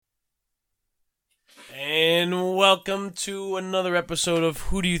welcome to another episode of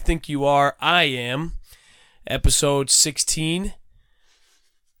Who Do You Think You Are? I Am, episode 16.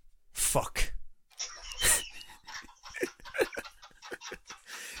 Fuck.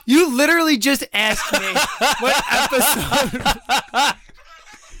 You literally just asked me what episode.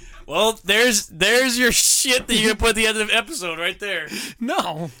 Well, there's your shit that you're going to put at the end of the episode right there.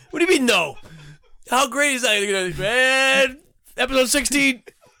 No. What do you mean, no? How great is that? Man, episode 16.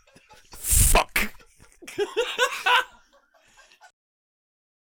 Fuck.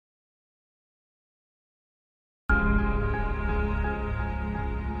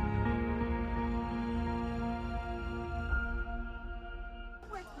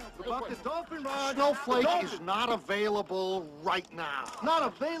 About the Dolphin, Rod. Snowflake is not available right now. Not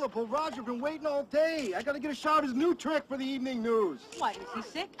available? Roger, been waiting all day. I gotta get a shot of his new trick for the evening news. What, is he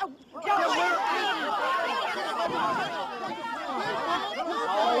sick? Oh, How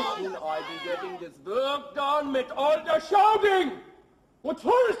will I be getting this work done with all the shouting? What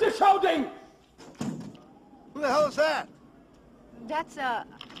for is the shouting? Who the hell is that? That's,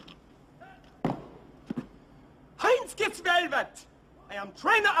 Heinz gets velvet. I am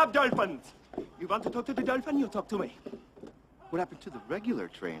trainer of dolphins. You want to talk to the dolphin? You talk to me. What happened to the regular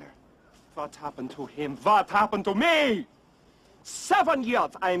trainer? What happened to him? What happened to me? 7 years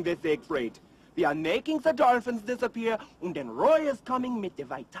I'm with Siegfried. We are making the dolphins disappear, and then Roy is coming with the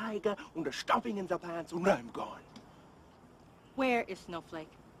white tiger and the stuffing in the pants, and I'm gone. where is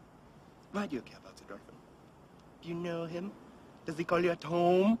Snowflake? Why do you care about the dolphin? Do you know him? Does he call you at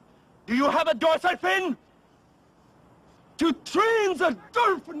home? Do you have a dorsal fin? To train the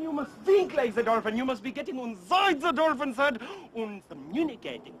dolphin, you must think like the dolphin. You must be getting inside the dolphin's head and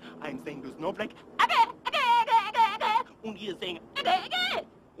communicating. I'm saying to Snowflake, "Aga, aga, aga, aga, aga," and he is saying, "Aga, aga,"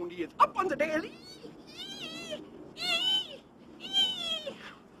 and he is up on the tail.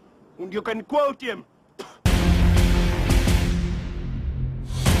 And you can quote him.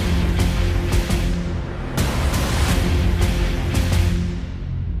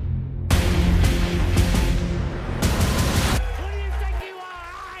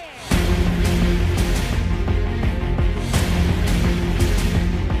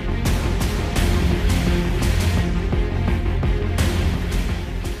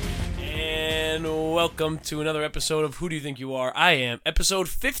 Welcome to another episode of Who Do You Think You Are? I Am, episode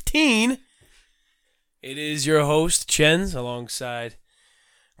 15. It is your host, Chens, alongside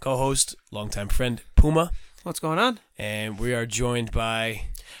co-host, longtime friend, Puma. What's going on? And we are joined by...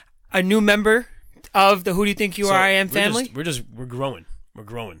 A new member of the Who Do You Think You Are? I Am family. We're growing. We're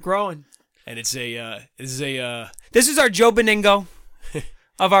growing. Growing. And it's a... This is our Joe Beningo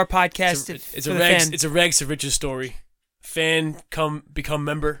of our podcast. It's a Regs to Riches story. Fan become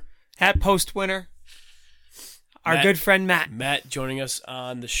member. Hat post winner. Our good friend Matt. Matt joining us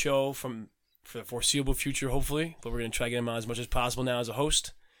on the show for the foreseeable future, hopefully. But we're going to try to get him on as much as possible now as a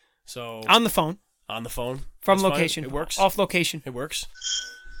host. So On the phone. On the phone. From That's location. Fine. It works. Off location. It works.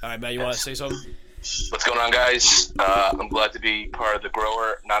 All right, Matt, you want to say something? What's going on, guys? I'm glad to be part of the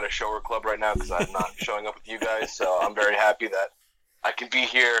Grower, not a Shower Club right now because I'm not showing up with you guys. So I'm very happy that I can be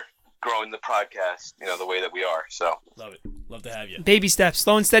here growing the podcast, the way that we are. So love it. Love to have you. Baby steps.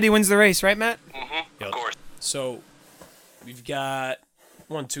 Slow and steady wins the race, right, Matt? Mm-hmm. Of course. So we've got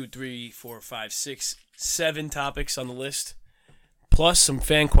 1, 2, 3, 4, 5, 6, 7 topics on the list, plus some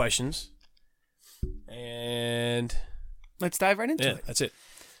fan questions. And let's dive right into it. That's it.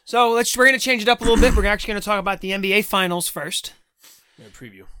 So we're going to change it up a little bit. We're actually going to talk about the NBA Finals first.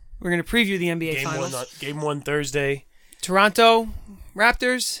 Preview. We're going to preview the NBA Finals. Game 1 Thursday. Toronto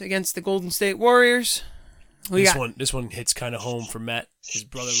Raptors against the Golden State Warriors. This one hits kind of home for Matt. His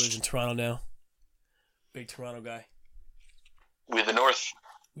brother lives in Toronto now. Big Toronto guy. We the North.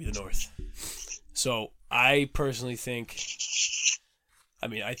 So I personally think,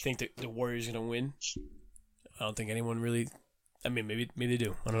 I think that the Warriors are going to win. I don't think anyone really, maybe they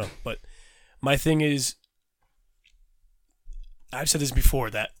do. I don't know. But my thing is, I've said this before,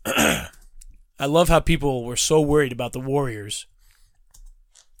 that I love how people were so worried about the Warriors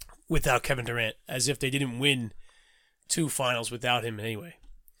without Kevin Durant, as if they didn't win 2 finals without him anyway.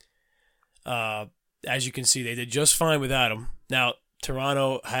 As you can see, they did just fine without him. Now,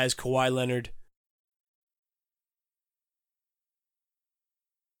 Toronto has Kawhi Leonard.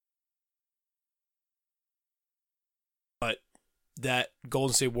 But that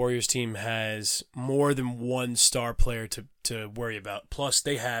Golden State Warriors team has more than one star player to worry about. Plus,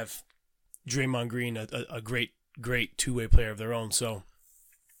 they have Draymond Green, a great two-way player of their own. So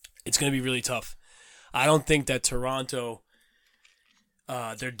it's going to be really tough. I don't think that Toronto,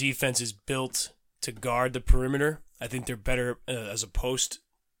 their defense is built to guard the perimeter. I think they're better as a post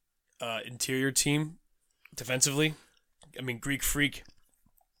interior team defensively. I mean, Greek Freak.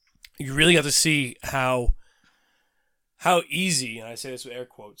 You really have to see how easy, and I say this with air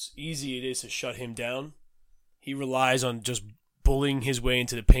quotes, easy it is to shut him down. He relies on just bullying his way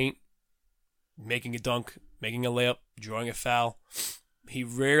into the paint, making a dunk, making a layup, drawing a foul. He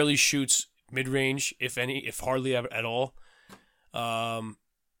rarely shoots mid-range, if any, if hardly ever at all.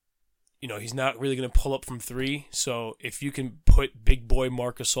 He's not really going to pull up from three. So if you can put big boy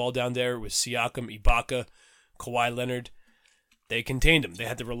Marc Gasol down there with Siakam, Ibaka, Kawhi Leonard, they contained him. They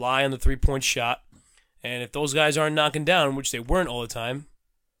had to rely on the three-point shot. And if those guys aren't knocking down, which they weren't all the time,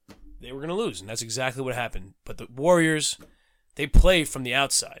 they were going to lose. And that's exactly what happened. But the Warriors, they play from the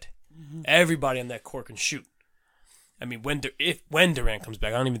outside. Mm-hmm. Everybody on that court can shoot. I mean, when Durant comes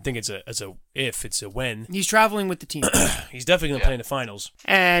back, I don't even think it's a if, it's a when. He's traveling with the team. He's definitely going to play in the finals.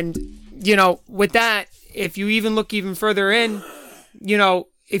 And, with that, if you look even further in,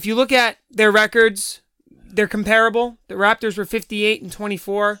 if you look at their records, they're comparable. The Raptors were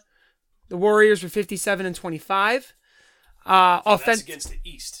 58-24. The Warriors were 57-25. That's against the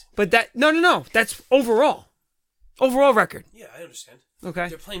East. But no. That's overall. Overall record. Yeah, I understand. Okay.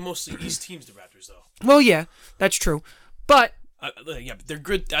 They're playing mostly East teams, the Raptors, though. Well, yeah, that's true. But but they're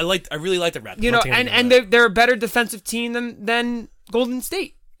good. I really like the Raptors. And they're a better defensive team than Golden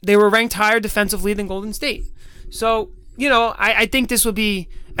State. They were ranked higher defensively than Golden State. So, I think this will be,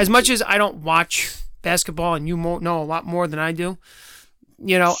 as much as I don't watch basketball and you know a lot more than I do,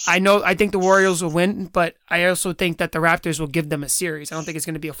 I think the Warriors will win, but I also think that the Raptors will give them a series. I don't think it's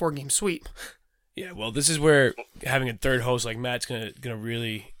going to be a 4-game sweep. Yeah, well, this is where having a third host like Matt's gonna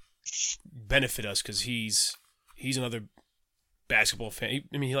really benefit us, because he's another basketball fan.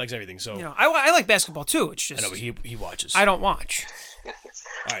 He likes everything. So I like basketball too. It's just I know, but he watches. I don't watch. All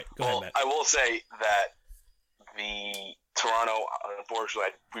right, go ahead, Matt. I will say that the Toronto,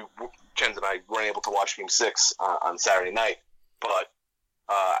 unfortunately, Jens and I weren't able to watch Game 6 on Saturday night, but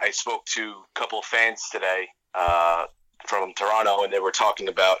I spoke to a couple of fans today from Toronto, and they were talking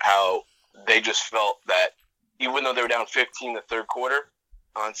about how they just felt that even though they were down 15 in the third quarter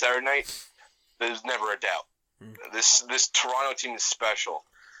on Saturday night, there's never a doubt. This Toronto team is special.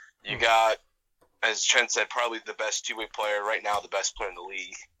 You got, as Chen said, probably the best two-way player right now, the best player in the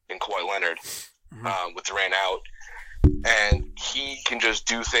league, in Kawhi Leonard, with Durant out. And he can just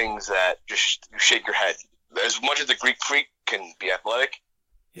do things that just shake your head. As much as the Greek Freak can be athletic,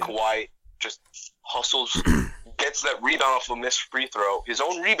 Kawhi just hustles, gets that rebound off a missed free throw, his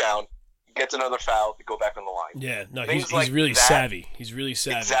own rebound, gets another foul to go back on the line. Yeah, no, he's really savvy. He's really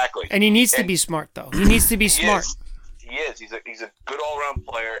savvy. Exactly. And he needs to be smart, though. He needs to be smart. He is. He's a good all-around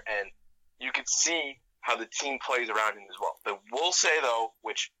player, and you can see how the team plays around him as well. But we'll say, though,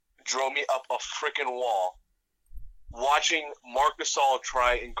 which drove me up a freaking wall, watching Marc Gasol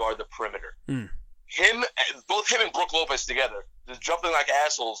try and guard the perimeter. Both him and Brook Lopez together, just jumping like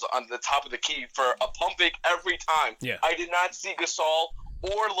assholes on the top of the key for a pump fake every time. Yeah. I did not see Gasol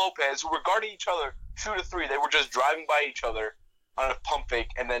or Lopez, who were guarding each other 2 to 3. They were just driving by each other on a pump fake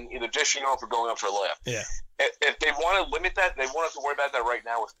and then either dishing off or going up for a layup. Yeah. If they want to limit that, they won't have to worry about that right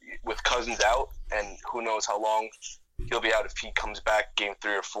now with Cousins out, and who knows how long he'll be out if he comes back game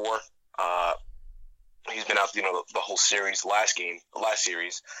 3 or 4. He's been out, the whole series, last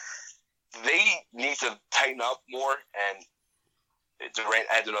series. They need to tighten up more, and Durant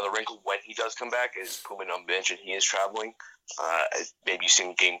adds another wrinkle when he does come back, is Pullman on bench, and he is traveling. Maybe you've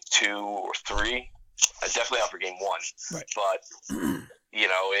seen game 2 or 3. Definitely out for game 1. Right. But,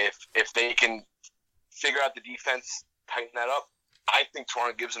 if they can figure out the defense, tighten that up, I think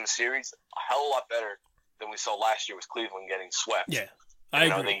Toronto gives them a series a hell of a lot better than we saw last year with Cleveland getting swept. Yeah, I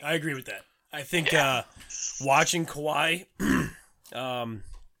agree. I agree with that. I think watching Kawhi,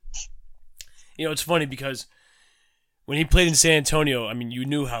 it's funny because when he played in San Antonio, I mean, you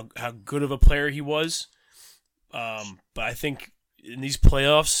knew how good of a player he was. But I think in these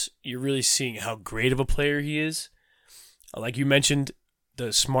playoffs, you're really seeing how great of a player he is. Like you mentioned,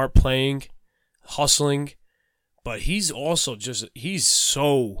 the smart playing, hustling, but he's also he's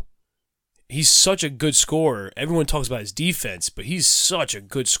such a good scorer. Everyone talks about his defense, but he's such a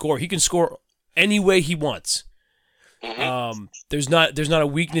good scorer. He can score any way he wants. There's not a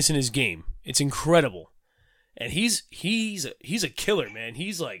weakness in his game. It's incredible. And he's a killer, man.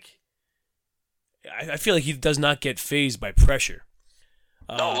 He's like, I feel like he does not get fazed by pressure.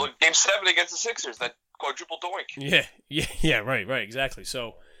 No, look, game 7 against the Sixers, that quadruple doink. Yeah, right, exactly.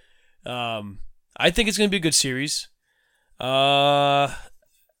 So, I think it's gonna be a good series. I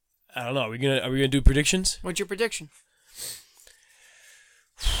don't know. Are we gonna do predictions? What's your prediction?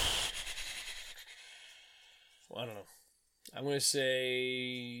 Well, I don't know. I'm gonna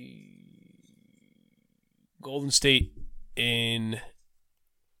say Golden State in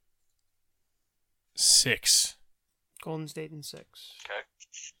 6. Golden State in 6. Okay.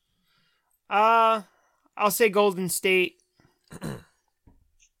 I'll say Golden State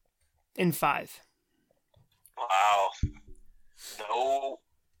in 5. Wow.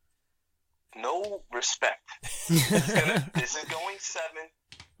 No respect. This is going 7.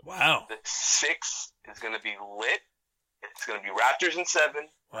 Wow. The 6 is going to be lit. It's going to be Raptors in 7.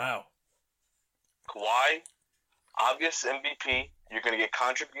 Wow. Kawhi, obvious MVP. You're going to get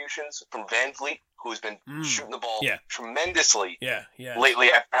contributions from Van Vliet, who's been shooting the ball tremendously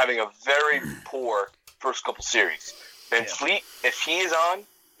lately after having a very poor first couple series. Van Vliet, if he is on,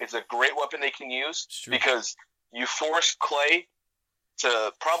 it's a great weapon they can use because you force Clay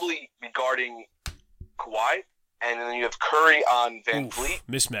to probably be guarding Kawhi, and then you have Curry on Van Vliet.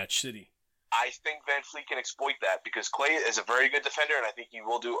 Mismatch city. I think Van Vliet can exploit that because Clay is a very good defender, and I think he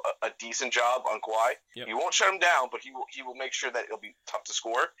will do a decent job on Kawhi. Yep. He won't shut him down, but he will make sure that it'll be tough to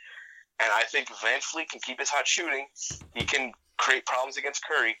score. And I think Van Vliet can keep his hot shooting. He can create problems against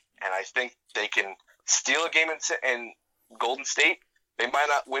Curry, and I think they can steal a game in Golden State. They might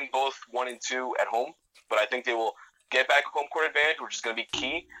not win both 1 and 2 at home, but I think they will get back home court advantage, which is going to be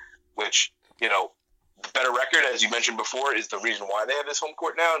key, which, you know, the better record, as you mentioned before, is the reason why they have this home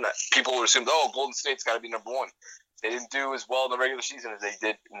court now. And that people will assume, Golden State's got to be number 1. They didn't do as well in the regular season as they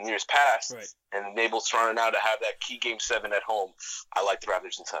did in years past, and enables Toronto now to have that key Game 7 at home. I like the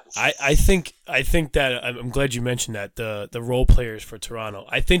Raptors in 7. I think that I'm glad you mentioned that the role players for Toronto.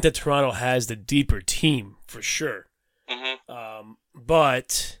 I think that Toronto has the deeper team for sure,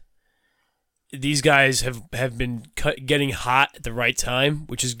 but these guys have been getting hot at the right time,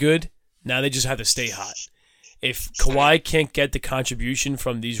 which is good. Now they just have to stay hot. If Kawhi can't get the contribution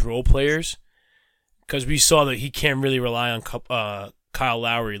from these role players, because we saw that he can't really rely on Kyle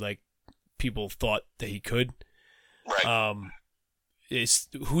Lowry like people thought that he could. Right.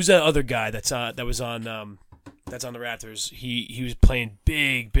 Who's that other guy that's on the Raptors? He was playing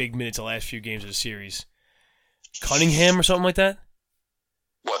big minutes the last few games of the series. Cunningham or something like that.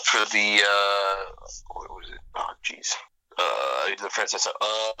 What for the what was it? Oh, jeez. The Francis.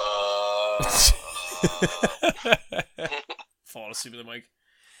 Falling asleep with the mic.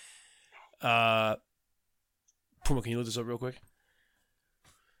 Puma, can you look this up real quick?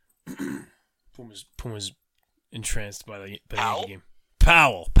 Puma's entranced by the Yankee game.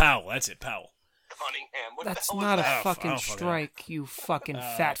 Powell. That's it. Powell. Cunningham. What That's the hell not is a that? fucking strike, you fucking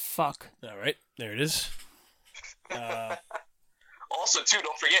fat fuck. All right, there it is. Also, too,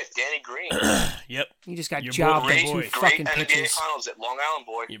 don't forget Danny Green. Yep. You just got Your jobbed boy. by 2 Great fucking NBA pitches. Finals at Long Island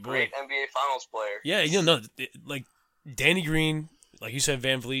boy. Your boy. Great NBA Finals player. Yeah, like Danny Green, like you said,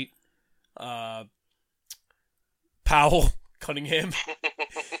 Van Vliet, Powell, Cunningham.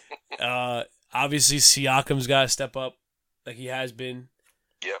 Obviously, Siakam's got to step up, like he has been.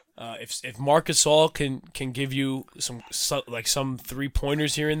 Yeah. If Marc Gasol can give you some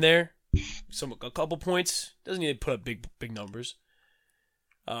 3-pointers here and there, a couple points, doesn't need to put up big numbers.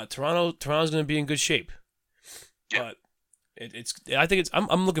 Toronto's going to be in good shape. Yeah. But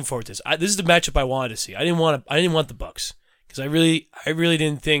I'm looking forward to this. This is the matchup I wanted to see. I didn't want the Bucks because I really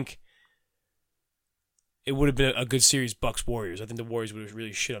didn't think it would have been a good series. Bucks Warriors. I think the Warriors would have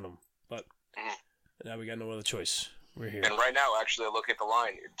really shit on them. But now we got no other choice. We're here. And right now, actually, I look at the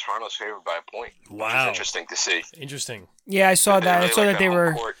line. Toronto's favored by a point. Wow. Which is interesting to see. Interesting. Yeah, I saw that. I saw that they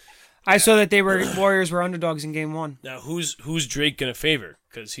were. Court. I saw that they were Warriors were underdogs in Game 1. Now, who's Drake gonna favor?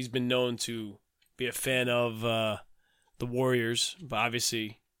 Because he's been known to be a fan of the Warriors, but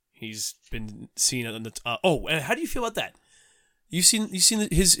obviously he's been seen on the. And how do you feel about that? You seen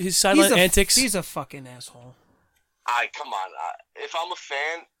his sideline antics? He's a fucking asshole. Come on. If I'm a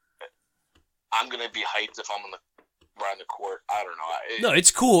fan, I'm gonna be hyped if I'm around the court. I don't know. No,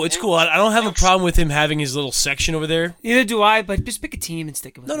 it's cool. It's cool. I don't have a problem with him having his little section over there. Neither do I, but just pick a team and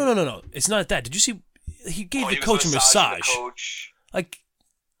stick with it. No. It's not that. Did you see? He gave the coach a massage. Like,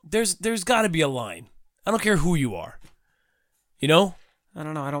 there's got to be a line. I don't care who you are. You know? I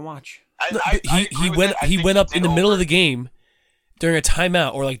don't know. I don't watch. He went up in the middle of the game during a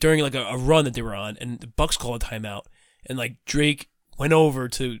timeout or like during like a run that they were on, and the Bucks called a timeout, and like Drake went over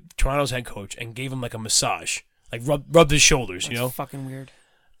to Toronto's head coach and gave him like a massage. Like rubbed his shoulders, That's you know. Fucking weird.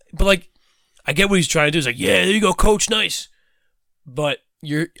 But like, I get what he's trying to do. He's like, yeah, there you go, coach, nice. But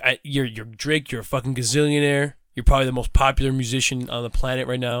you're Drake. You're a fucking gazillionaire. You're probably the most popular musician on the planet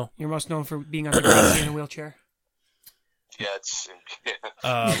right now. You're most known for being on the ground in a wheelchair. Yeah, it's.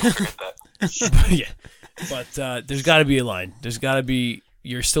 But there's got to be a line. There's got to be.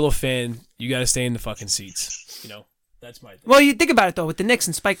 You're still a fan. You got to stay in the fucking seats. You know. That's my thing. Well, you think about it though, with the Knicks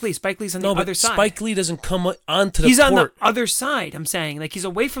and Spike Lee. Spike Lee's on the No, but other side. Spike Lee doesn't come onto the He's on court. the other side. I'm saying, like, he's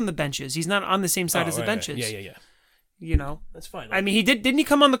away from the benches. He's not on the same side as the right. benches. Yeah. You know, That's fine. I mean, didn't he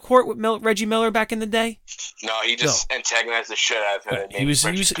come on the court with Reggie Miller back in the day? No, he just antagonized the shit out of him. and he made was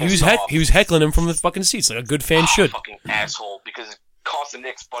Reggie pissed off. he was heckling him from the fucking seats like a good fan should. Fucking asshole, because it cost the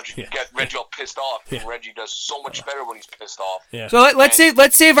Knicks a bunch of get Reggie all pissed off. And Reggie does so much better when he's pissed off. Yeah. So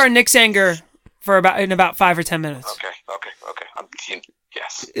let's save our Knicks anger for about 5 or 10 minutes. Okay.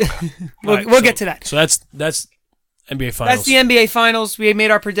 Yes. We'll get to that. So that's NBA Finals. That's the NBA Finals. We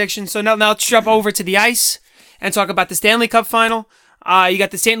made our predictions. So now let's jump over to the ice and talk about the Stanley Cup Final. You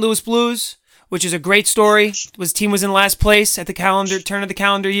got the St. Louis Blues, which is a great story. Team was in last place at the turn of the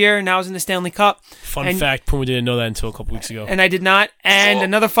calendar year. Now is in the Stanley Cup. Fun fact, Puma didn't know that until a couple weeks ago. And I did not. And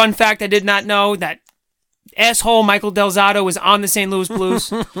another fun fact I did not know, that asshole Michael Delzato was on the St. Louis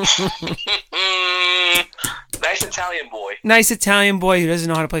Blues. Nice Italian boy. Nice Italian boy who doesn't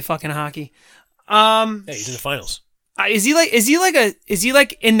know how to play fucking hockey. Hey, he's in the finals. Is he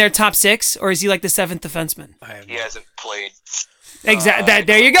like in their top 6, or is he like the 7th defenseman? He hasn't played. Exactly.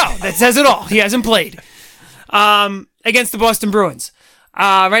 There you go. That says it all. He hasn't played. Against the Boston Bruins.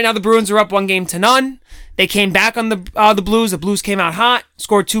 Right now the Bruins are up 1-0. They came back on the Blues. The Blues came out hot,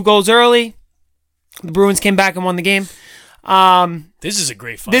 scored 2 goals early. The Bruins came back and won the game. This is a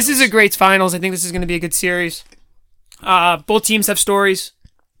great finals. This is a great finals. I think this is going to be a good series. Both teams have stories.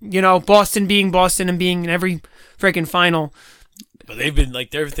 You know, Boston being Boston and being in every freaking final. But they've been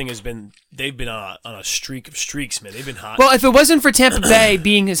they've been on a streak of streaks, man. They've been hot. Well, if it wasn't for Tampa Bay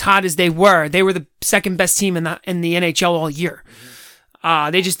being as hot as they were the second best team in the NHL all year.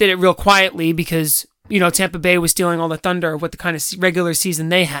 They just did it real quietly because, you know, Tampa Bay was stealing all the thunder of what the kind of regular season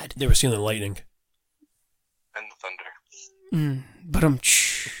they had. They were stealing the lightning. And the thunder. But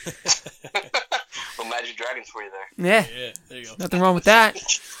Well, Magic Dragons for you there. yeah, There you go. nothing wrong with that.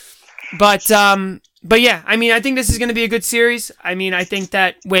 But yeah, I mean, I think this is going to be a good series. I mean, I think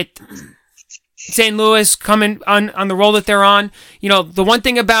that with St. Louis coming on the roll that they're on, you know, the one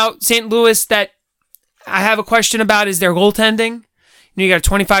thing about St. Louis that I have a question about is their goaltending. You know, you got a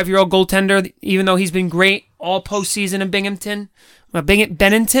 25-year-old goaltender, even though he's been great all postseason in Binghamton.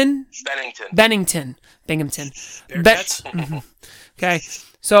 Bennington. Bearcats? Okay,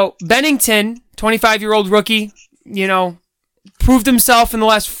 so Bennington, 25-year-old rookie, you know, proved himself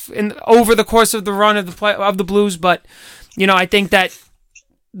over the course of the run of the Blues, but you know, I think that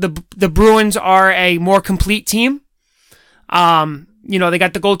the Bruins are a more complete team. You know, they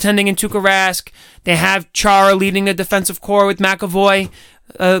got the goaltending in Tuukka Rask. They have Chara leading the defensive core with McAvoy,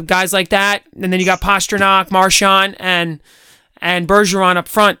 guys like that, and then you got Pasternak, Marchand, and Bergeron up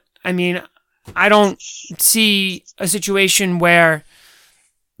front. I mean, I don't see a situation where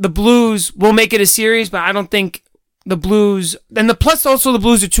the Blues will make it a series, but I don't think the Blues, and the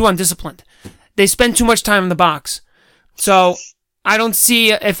Blues are too undisciplined. They spend too much time in the box. So I don't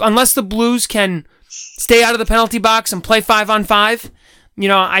see, unless the Blues can stay out of the penalty box and play 5-on-5, you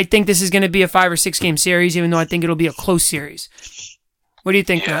know, I think this is going to be a 5 or 6 game series, even though I think it'll be a close series. What do you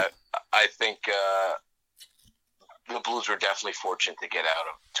think, Matt? I think the Blues were definitely fortunate to get out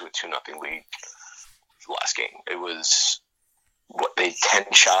to a 2-0 lead last game. It was, they had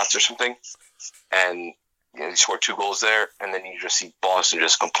 10 shots or something, and you know, they scored 2 goals there, and then you just see Boston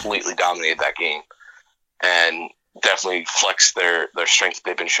just completely dominated that game and definitely flexed their strength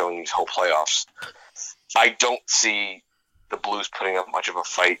they've been showing these whole playoffs. I don't see the Blues putting up much of a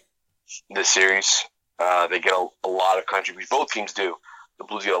fight this series. They get a lot of contribution. Both teams do. The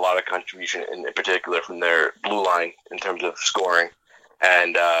Blues get a lot of contribution, in particular from their blue line in terms of scoring.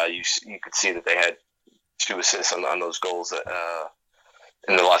 And you could see that they had 2 assists on those goals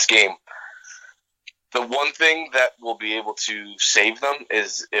in the last game. The one thing that will be able to save them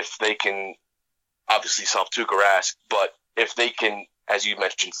is if they can obviously stop Tuukka Rask, but if they can, as you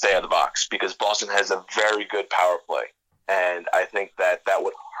mentioned, stay out of the box, because Boston has a very good power play. And I think that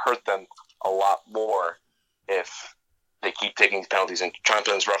would hurt them a lot more if they keep taking these penalties and trying to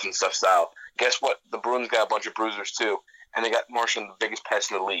play this rough and stuff style. Guess what? The Bruins got a bunch of bruisers too, and they got Marchand, the biggest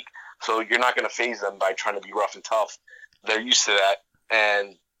pest in the league. So you're not going to phase them by trying to be rough and tough. They're used to that,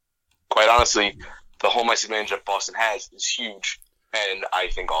 and quite honestly, the home ice advantage that Boston has is huge, and I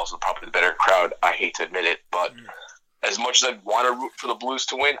think also probably the better crowd. I hate to admit it, but as much as I want to root for the Blues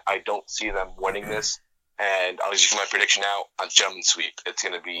to win, I don't see them winning this. And I'll just give my prediction now on gentleman's sweep. It's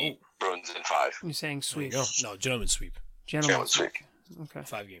going to be Bruins in 5. You're saying sweep. There you go. No, gentleman's sweep. Gentleman's sweep. Okay.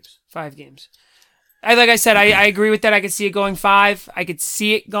 5 games. 5 games. Like I said, I agree with that. I could see it going 5. I could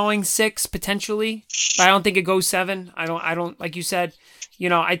see it going 6 potentially, but I don't think it goes 7. I don't like you said, you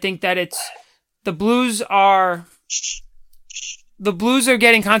know, I think that it's the Blues are the Blues are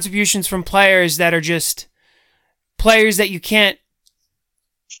getting contributions from players that are just players that you can't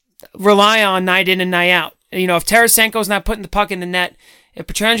rely on night in and night out. You know, if Tarasenko's not putting the puck in the net, if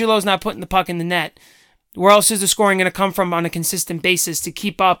Petrangelo's not putting the puck in the net, where else is the scoring going to come from on a consistent basis to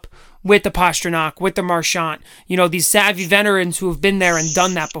keep up with the Pastrnak, with the Marchand? You know, these savvy veterans who have been there and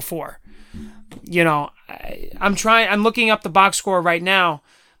done that before. You know, I'm looking up the box score right now,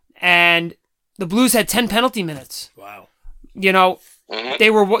 and the Blues had 10 penalty minutes. Wow. You know,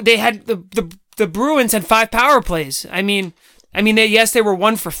 they had the Bruins had 5 power plays. I mean, they were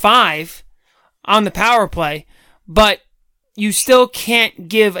 1 for 5 on the power play, but you still can't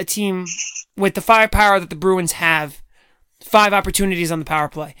give a team with the firepower that the Bruins have 5 opportunities on the power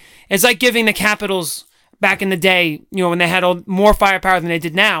play. It's like giving the Capitals back in the day, you know, when they had more firepower than they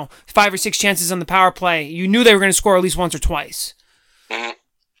did now, 5 or 6 chances on the power play. You knew they were going to score at least once or twice. Mm-hmm.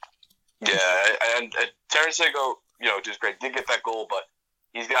 Yeah, and Tarasenko, you know, just great. Did get that goal, but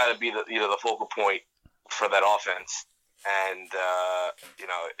he's got to be the focal point for that offense. And you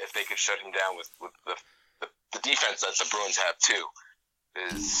know, if they could shut him down with the defense that the Bruins have too,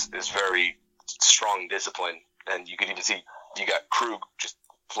 is very strong discipline. And you could even see you got Krug just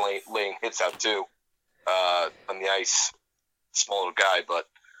laying hits out too on the ice. Small little guy, but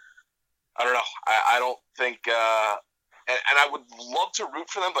I don't know. I don't think. And I would love to root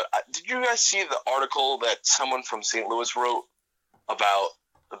for them, but did you guys see the article that someone from St. Louis wrote about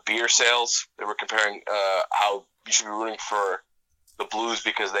the beer sales? They were comparing how you should be rooting for the Blues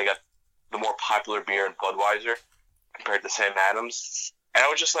because they got the more popular beer in Budweiser compared to Sam Adams. And I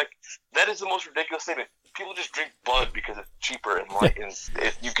was just like, that is the most ridiculous statement. People just drink Bud because it's cheaper and light, and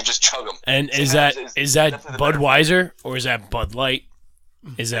you can just chug them. And is that Budweiser or is that Bud Light?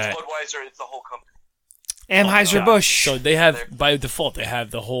 It's Budweiser? It's the whole company. Anheuser-Busch. So they have, by default, they have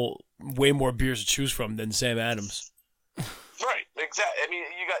the whole way more beers to choose from than Sam Adams. Right, exactly. I mean,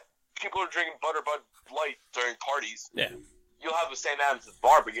 you got people who are drinking Bud Light during parties. Yeah. You'll have a Sam Adams at the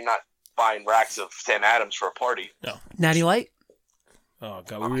bar, but you're not buying racks of Sam Adams for a party. No. Natty Light? Oh,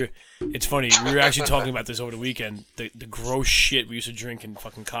 God. It's funny. We were actually talking about this over the weekend. The gross shit we used to drink in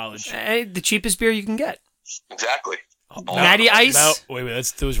fucking college. Hey, the cheapest beer you can get. Exactly. Natty Ice? Wait,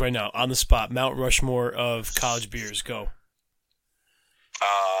 let's do this right now. On the spot. Mount Rushmore of college beers. Go.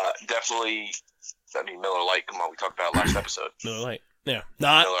 Definitely, I mean, Miller Lite. Come on, we talked about it last episode. Miller Lite. Yeah.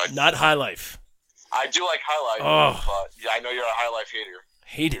 Not High Life. I do like High Life, but yeah, I know you're a High Life hater.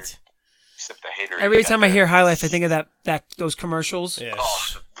 Hate it. Except the hater. Every time I hear High Life, I think of those commercials. Yeah.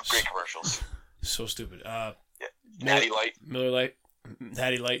 Oh, the great commercials. So stupid. Yeah. Natty Light. Miller Lite.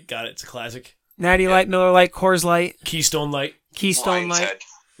 Natty Light. Got it. It's a classic. Natty Light, Miller Light, Coors Light. Keystone Light. Keystone Light.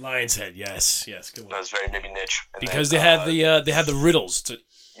 Lion's Head. Yes. Good one. That was very maybe niche. And because then, they have the riddles.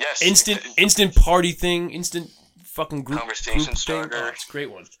 Yes. Instant party thing. Instant fucking group conversation starter. Oh, it's a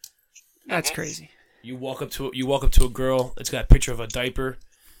great one. That's crazy. You walk up to a girl. It's got a picture of a diaper,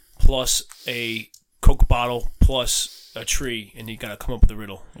 plus a Coke bottle, plus a tree, and you gotta come up with a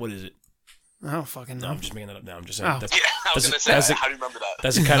riddle. What is it? I don't fucking know. No, I'm just making that up now. I'm just saying. Oh. Yeah, I was gonna say. How do you remember that?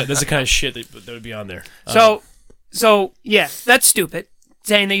 That's the kind of shit that would be on there. So yeah, that's stupid.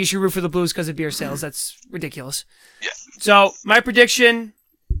 Saying that you should root for the Blues because of beer sales, that's ridiculous. Yeah. So my prediction,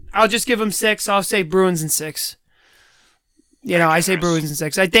 I'll just give them 6. I'll say Bruins in 6. You know, I say Bruins in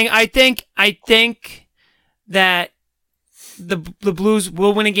 6. I think that the Blues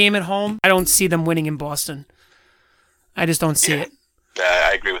will win a game at home. I don't see them winning in Boston. I just don't see it. Yeah,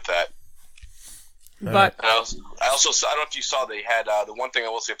 I agree with that. But I also saw, I don't know if you saw, they had the one thing I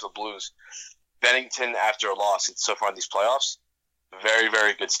will say for the Blues, Bennington after a loss so far in these playoffs, very,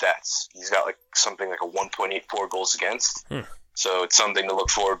 very good stats. He's got something like a 1.84 goals against. So it's something to look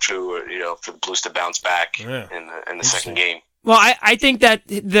forward to, you know, for the Blues to bounce back in the second game. Well, I think that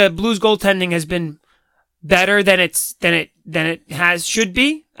the Blues goaltending has been better than it should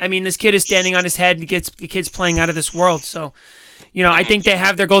be. I mean, this kid is standing on his head. The kid's playing out of this world. So, you know, I think they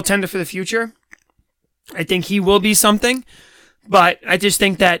have their goaltender for the future. I think he will be something. But I just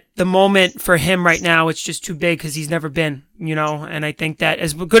think that the moment for him right now, it's just too big because he's never been, you know. And I think that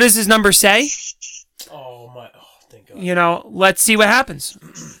as good as his numbers say, thank God. You know, let's see what happens.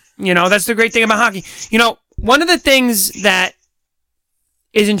 You know, that's the great thing about hockey. You know, one of the things that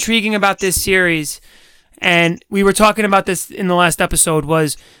is intriguing about this series, and we were talking about this in the last episode,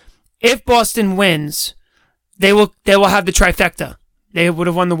 was if Boston wins, they will have the trifecta. They would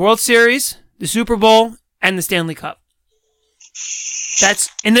have won the World Series, the Super Bowl, and the Stanley Cup. That's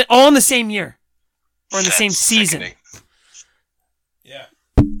all in the same year, or in the same season. Yeah.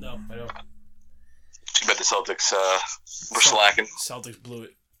 No, I don't. Too bad the Celtics were slacking. Celtics blew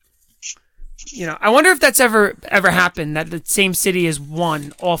it. I wonder if that's ever happened, that the same city has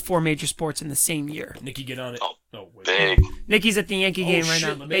won all 4 major sports in the same year. Nikki, get on it. Oh, wait. Big. Nikki's at the Yankee game right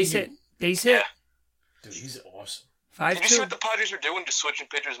shit, now. LeMahieu. Base hit. Yeah. Dude, he's awesome. Did you see 5-2. what the Padres were doing? Just switching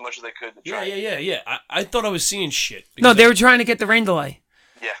pitchers as much as they could to try. Yeah. I thought I was seeing shit. No, they were trying to get the rain delay.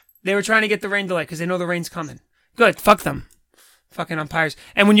 Yeah. They were trying to get the rain delay because they know the rain's coming. Good. Fuck them. Fucking umpires.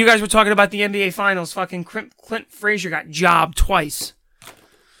 And when you guys were talking about the NBA Finals, fucking Clint Frazier got jobbed twice.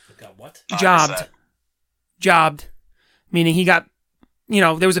 Got what? Jobbed. Meaning he got,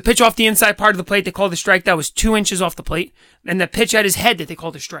 there was a pitch off the inside part of the plate they called a strike that was 2 inches off the plate. And the pitch at his head that they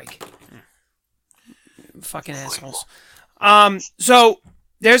called a strike. Fucking assholes. So,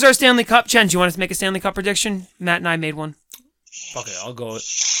 there's our Stanley Cup. Chen, do you want us to make a Stanley Cup prediction? Matt and I made one. Fuck it, I'll go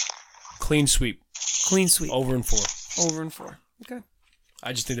clean sweep. Clean sweep. Over and 4. Over and 4. Okay.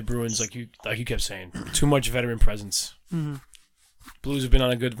 I just think the Bruins, like you kept saying, too much veteran presence. Mm-hmm. Blues have been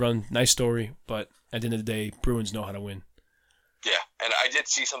on a good run. Nice story, but at the end of the day, Bruins know how to win. Yeah, and I did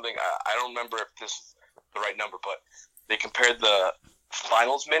see something. I don't remember if this is the right number, but they compared the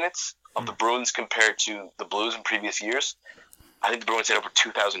finals minutes of the Bruins compared to the Blues in previous years. I think the Bruins had over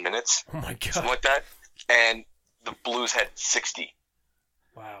 2,000 minutes. Oh my god, something like that, and the Blues had 60.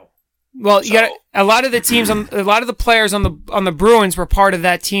 Wow. Well, you got a lot of the teams, a lot of the players on the Bruins were part of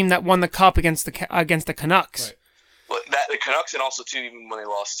that team that won the cup against the Canucks. Right. Well, the Canucks, and also too, even when they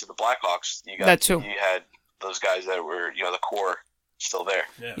lost to the Blackhawks, That too. You had those guys that were, the core still there.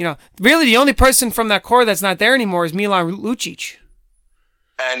 Yeah. Really the only person from that core that's not there anymore is Milan Lucic.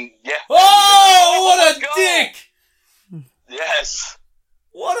 And yeah. Oh, what let's a go. dick! Yes.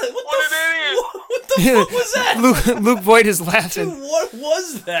 What an idiot! What the fuck was that? Luke Voigt is laughing. Dude, what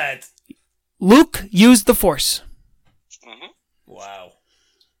was that? Luke used the Force. Mm-hmm. Wow.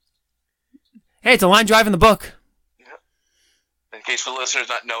 Hey, it's a line drive in the book. In case for listeners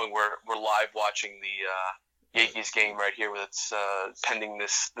not knowing, we're live watching the Yankees game right here with its pending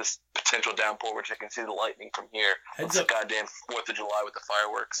this potential downpour, which I can see the lightning from here. It's a goddamn 4th of July with the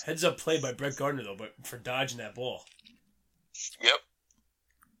fireworks. Heads up play by Brett Gardner though, but for dodging that ball. Yep.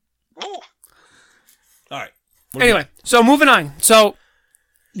 Woo. All right. Anyway, so moving on. So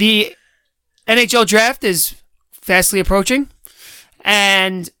the NHL draft is fastly approaching,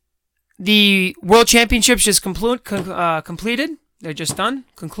 and the World Championships just completed. They're just done.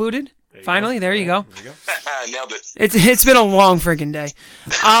 Concluded. Finally, there you go. Nailed it. It's been a long friggin' day.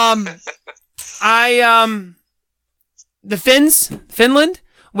 Finland,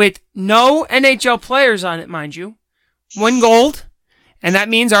 with no NHL players on it, mind you, won gold, and that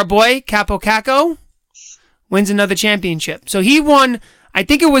means our boy Capo Kakko wins another championship. So he won, I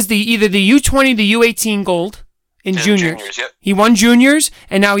think it was either the U20, the U18 gold in juniors. Yep. He won juniors,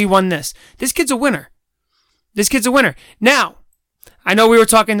 and now he won this. This kid's a winner. Now, I know we were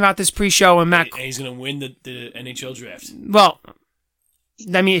talking about this pre-show, and Matt... And he's going to win the NHL draft. Well,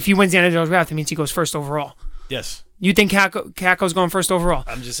 I mean, if he wins the NHL draft, that means he goes first overall. Yes. You think Kakko's going first overall?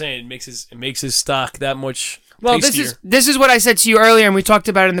 I'm just saying, it makes his stock that much Well, tastier. this is what I said to you earlier, and we talked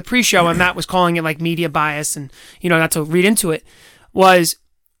about it in the pre-show, and Matt was calling it like media bias, and not to read into it.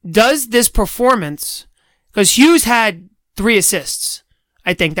 Does this performance, because Hughes had 3 assists,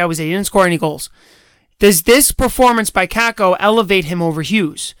 I think that was it. He didn't score any goals. Does this performance by Kakko elevate him over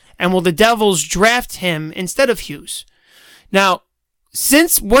Hughes? And will the Devils draft him instead of Hughes? Now,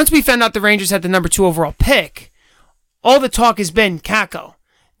 once we found out the Rangers had the number 2 overall pick, all the talk has been Kakko.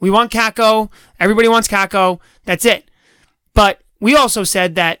 We want Kakko. Everybody wants Kakko. That's it. But we also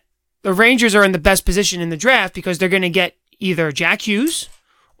said that the Rangers are in the best position in the draft because they're going to get either Jack Hughes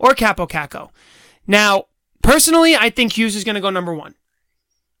or Capo Kakko. Now, personally, I think Hughes is going to go number 1.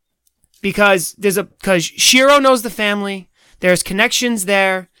 Because Shiro knows the family. There's connections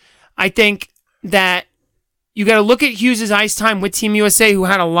there. I think that you got to look at Hughes' ice time with Team USA, who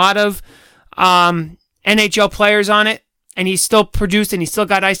had a lot of NHL players on it, and he still produced, and he still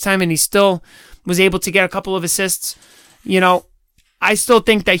got ice time, and he still was able to get a couple of assists. I still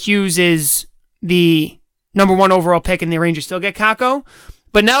think that Hughes is the number 1 overall pick, and the Rangers still get Kakko.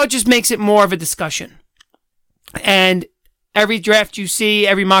 But now it just makes it more of a discussion. And every draft you see,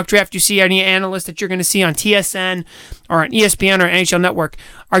 every mock draft you see, any analyst that you're going to see on TSN or on ESPN or NHL Network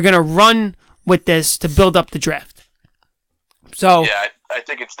are going to run with this to build up the draft. So yeah, I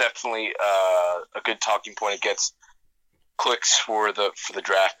think it's definitely a good talking point. It gets clicks for the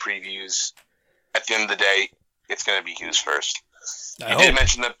draft previews. At the end of the day, it's going to be Hughes first. You did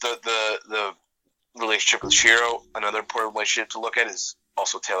mention that the relationship with Shiro. Another important relationship to look at is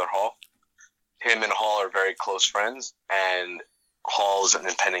also Taylor Hall. Him and Hall are very close friends, and Hall is an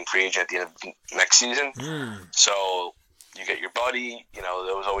impending free agent at the end of next season. So you get your buddy. You know,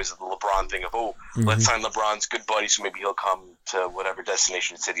 there was always the LeBron thing of, let's sign LeBron's good buddy, so maybe he'll come to whatever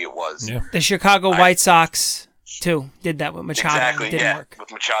destination city it was. Yeah. The Chicago White Sox too did that with Machado. Exactly, It didn't work.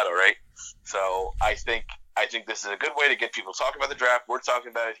 with Machado, right? So I think this is a good way to get people talking about the draft. We're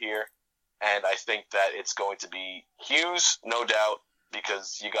talking about it here, and I think that it's going to be Hughes, no doubt,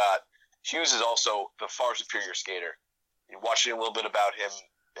 because Hughes is also the far superior skater. You're watching a little bit about him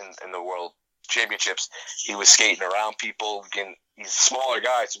in the World Championships. He was skating around people. Again, he's a smaller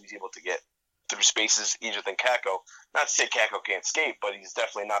guy, so he's able to get through spaces easier than Kakko. Not to say Kakko can't skate, but he's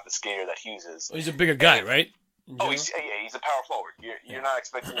definitely not the skater that Hughes is. He's a bigger guy, right? He's a power forward. You're not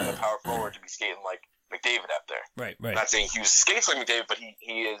expecting a power forward to be skating like McDavid up there. Right. Not saying Hughes skates like McDavid, but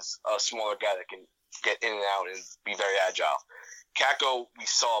he is a smaller guy that can get in and out and be very agile. Kakko, we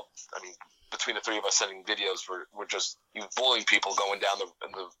saw, between the three of us sending videos, we're just bullying people going down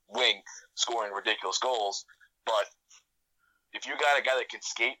the wing, scoring ridiculous goals. But if you got a guy that can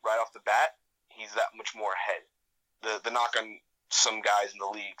skate right off the bat, he's that much more ahead. The knock on some guys in the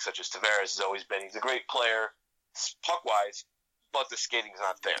league, such as Tavares, has always been he's a great player, puck-wise, but the skating's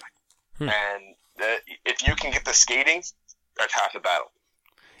not there. And if you can get the skating, that's half the battle.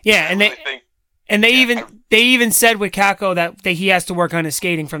 Yeah, and they even said with Kakko that he has to work on his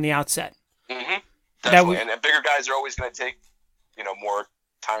skating from the outset. Mm-hmm. Definitely. And bigger guys are always going to take, more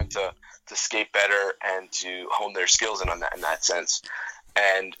time to skate better and to hone their skills in that sense.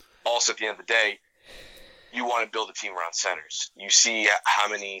 And also at the end of the day, you want to build a team around centers. You see how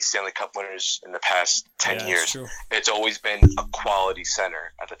many Stanley Cup winners in the past 10 years. True. It's always been a quality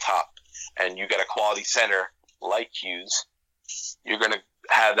center at the top. And you got a quality center like Hughes, you're going to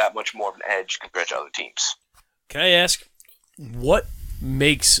have that much more of an edge compared to other teams. Can I ask, what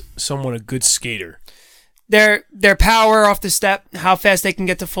makes someone a good skater? Their power off the step, how fast they can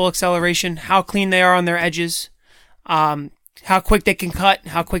get to full acceleration, how clean they are on their edges, how quick they can cut,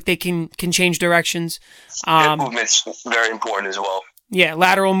 how quick they can change directions. Movement's very important as well. Yeah,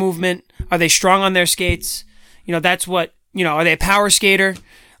 lateral movement. Are they strong on their skates? That's what, are they a power skater?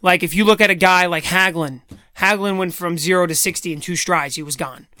 Like if you look at a guy like Hagelin went from 0 to 60 in 2 strides. He was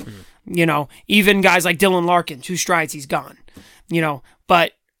gone. Even guys like Dylan Larkin, 2 strides, he's gone.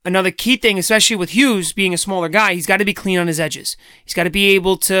 But another key thing, especially with Hughes being a smaller guy, he's got to be clean on his edges. He's got to be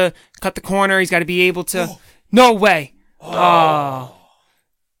able to cut the corner. He's got to be able to... No way. Oh.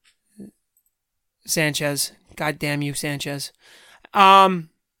 Sanchez. God damn you, Sanchez.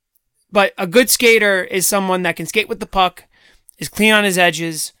 But a good skater is someone that can skate with the puck, is clean on his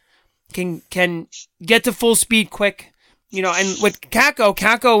edges, can get to full speed quick. And with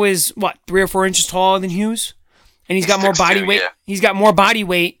Kakko is, 3 or 4 inches taller than Hughes? And he's got more body weight. Yeah. He's got more body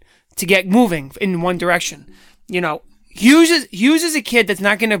weight to get moving in one direction. Hughes is a kid that's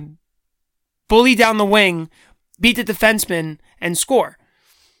not going to bully down the wing, beat the defenseman, and score.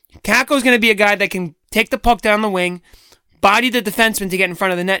 Kakko's going to be a guy that can take the puck down the wing, body the defenseman to get in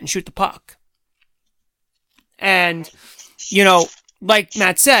front of the net and shoot the puck. And, like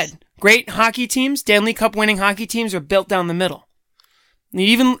Matt said, great hockey teams, Stanley Cup winning hockey teams are built down the middle.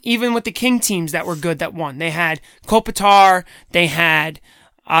 Even with the King teams that were good that won. They had Kopitar, they had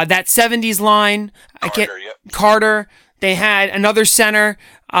that 70s line, Carter, they had another center.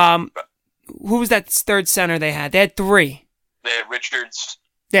 Who was that third center they had? They had 3. They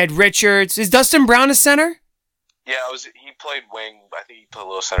had Richards. Is Dustin Brown a center? Yeah, he played wing. I think he played a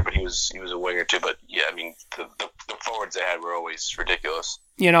little center, but he was a winger too. But yeah, the forwards they had were always ridiculous.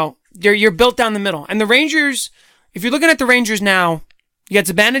 You're built down the middle. And the Rangers, if you're looking at the Rangers now, you got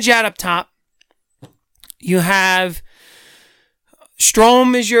Zibanejad up top. You have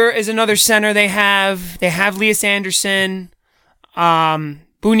Strome is another center they have. They have Lias Anderson.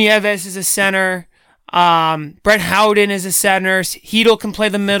 Bunieves is a center. Brett Howden is a center. Hedl can play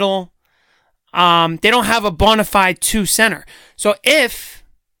the middle. They don't have a bona fide 2 center. So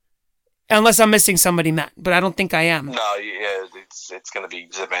unless I'm missing somebody, Matt, but I don't think I am. No, yeah, it's going to be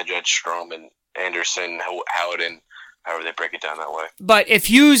Zibanejad, Strome, and Anderson, Howden, however they break it down that way. But if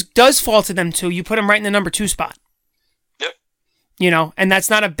Hughes does fall to them 2, you put him right in the number 2 spot. Yep. And that's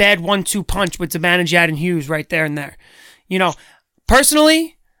not a bad 1-2 punch with Zibanejad and Hughes right there and there.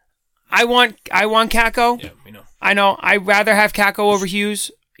 Personally, I want Kakko. Yeah, we know. I know. I'd rather have Kakko over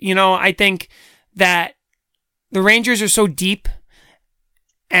Hughes. I think that the Rangers are so deep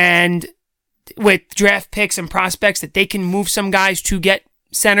and with draft picks and prospects that they can move some guys to get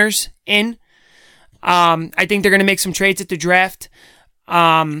centers in. I think they're going to make some trades at the draft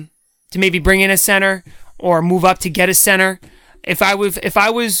to maybe bring in a center or move up to get a center. If I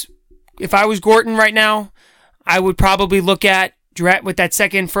was Gorton right now, I would probably look at with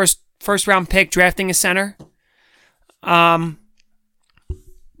that first round pick drafting a center. But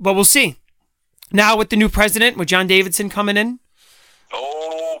we'll see. Now with the new president, with John Davidson coming in,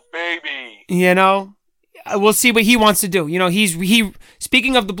 Oh, baby. we'll see what he wants to do. He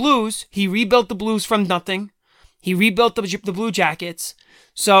speaking of the Blues, he rebuilt the Blues from nothing. He rebuilt the Blue Jackets.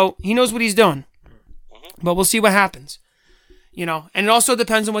 So he knows what he's doing. But we'll see what happens. And it also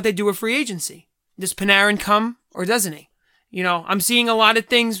depends on what they do with free agency. Does Panarin come or doesn't he? I'm seeing a lot of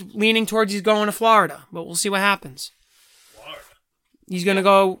things leaning towards he's going to Florida, but we'll see what happens. Florida. He's going to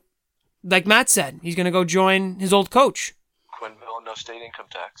go, like Matt said, he's going to go join his old coach. Quinville, no state income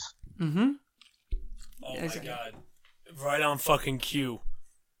tax. Mm-hmm. Oh my God! Right on fucking cue.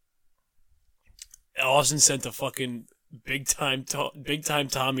 Austin sent a fucking big time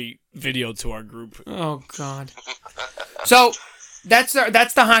Tommy video to our group. Oh God. So that's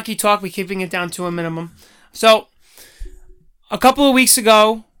the hockey talk. We're keeping it down to a minimum. So a couple of weeks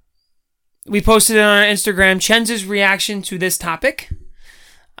ago, we posted it on our Instagram Chenz's reaction to this topic.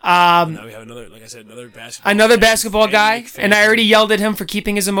 Now we have another basketball guy, and I already yelled at him for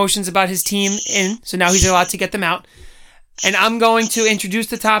keeping his emotions about his team in, so now he's allowed to get them out. And I'm going to introduce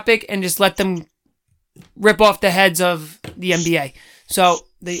the topic and just let them rip off the heads of the NBA. So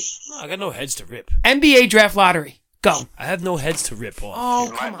I got no heads to rip. NBA draft lottery. Go. I have no heads to rip off.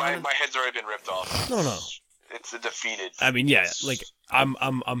 Oh, My come on. head's already been ripped off. No. It's a defeated. I mean, yeah, like I'm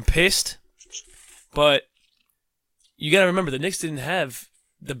pissed, but you gotta remember the Knicks didn't have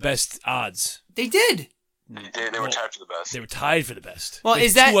the best odds. They did. They were tied for the best. They were tied for the best. Well, With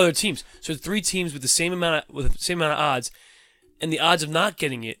is that two other teams? So 3 teams with the same amount of odds, and the odds of not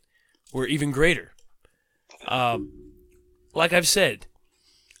getting it were even greater. Like I've said,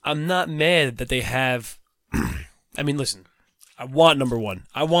 I'm not mad that they have. I mean, listen, I want number 1.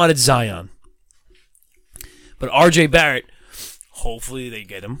 I wanted Zion, but R.J. Barrett, hopefully they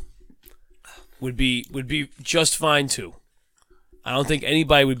get him, would be just fine too. I don't think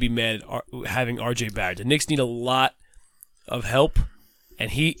anybody would be mad at having R.J. Barrett. The Knicks need a lot of help, and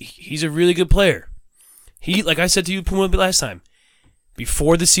he's a really good player. He, like I said to you, Puma, last time,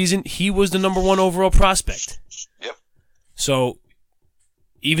 before the season, he was the number 1 overall prospect. Yep. So,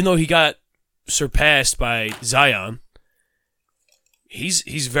 even though he got surpassed by Zion,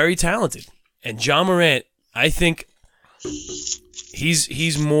 he's very talented. And Ja Morant, I think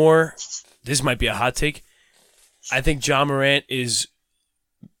he's more. This might be a hot take. I think Ja Morant is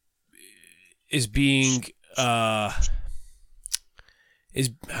being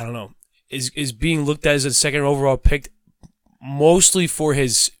is being looked at as a second overall pick mostly for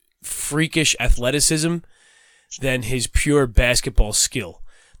his freakish athleticism than his pure basketball skill.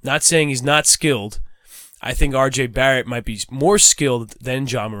 Not saying he's not skilled. I think R.J. Barrett might be more skilled than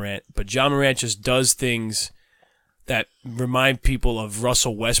Ja Morant, but Ja Morant just does things that remind people of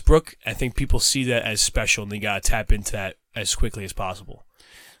Russell Westbrook. I think people see that as special, and they got to tap into that as quickly as possible.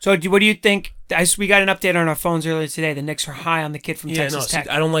 So what do you think? We got an update on our phones earlier today. The Knicks are high on the kid from Texas Tech.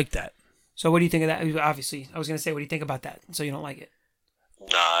 I don't like that. So what do you think of that? Obviously, I was going to say, what do you think about that? So you don't like it?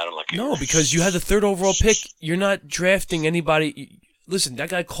 Nah, I don't like it. No, because you had the 3rd overall pick. You're not drafting anybody. Listen, that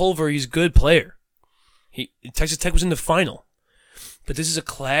guy Culver, he's a good player. Texas Tech was in the final. But this is a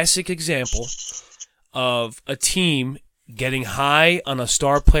classic example of a team getting high on a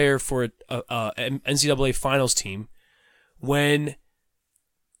star player for a NCAA finals team when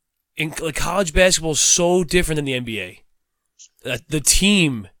college basketball is so different than the NBA. The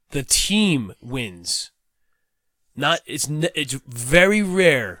team wins. It's very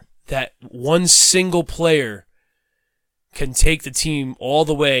rare that one single player can take the team all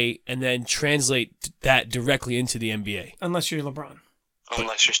the way and then translate that directly into the NBA. Unless you're LeBron.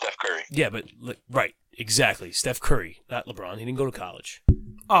 Unless you're Steph Curry. Yeah, but right, exactly. Steph Curry, not LeBron. He didn't go to college.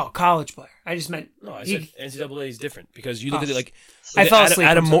 Oh, college player. I just meant. No, I said NCAA is different because you look at it like I fell asleep.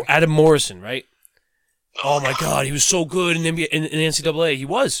 Adam Morrison, right? Oh my God, he was so good in NBA, in NCAA. He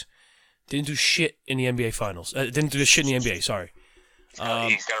was. Didn't do shit in the NBA finals. Didn't do shit in the NBA. Sorry. He's got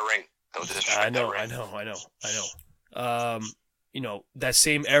a ring. Don't disrespect I know. That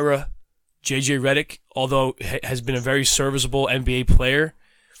same era, JJ Redick, although has been a very serviceable NBA player,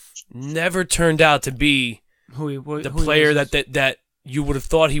 never turned out to be the player that you would have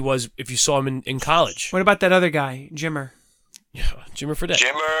thought he was if you saw him in college. What about that other guy, Jimmer? Yeah, Jimmer Fredette.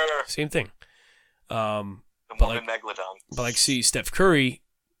 Same thing. Megalodon. See, Steph Curry,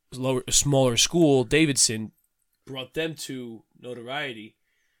 smaller school, Davidson, brought them to notoriety.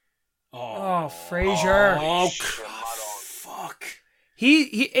 Oh, Frazier. Oh, fuck.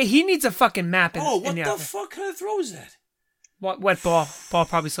 He needs a fucking map in what the the fuck kind of throw is that? Wet ball. Ball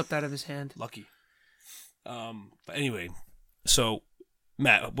probably slipped out of his hand. Lucky. But anyway, so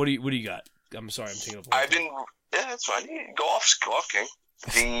Matt, what do you got? I'm sorry, I'm taking up. Yeah, that's fine. Go off,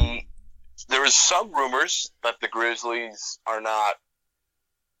 King. There was some rumors that the Grizzlies are not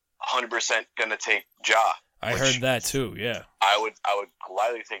 100% going to take Ja. I heard that too. Yeah. I would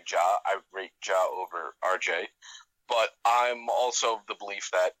gladly take Ja. I rate Ja over RJ, but I'm also of the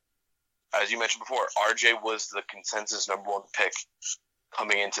belief that, as you mentioned before, RJ was the consensus #1 pick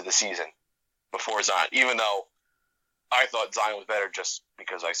coming into the season before Zion. Even though I thought Zion was better just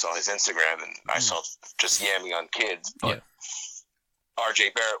because I saw his Instagram and I saw just yamming on kids, but. Yeah.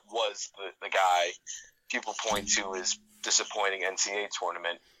 RJ Barrett was the guy people point to his disappointing NCAA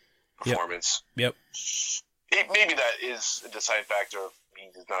tournament performance. Yep. Maybe that is a deciding factor of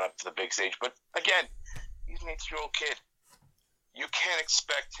he's not up to the big stage. But again, he's an 18-year-old kid. You can't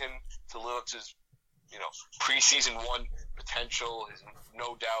expect him to live up to his, preseason 1 potential, his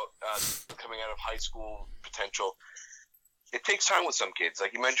no doubt coming out of high school potential. It takes time with some kids,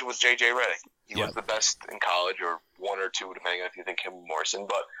 like you mentioned with J.J. Redick. He was the best in college, or 1 or 2, depending on if you think him Morrison.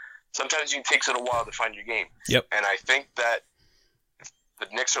 But sometimes it takes it a while to find your game. Yep. And I think that if the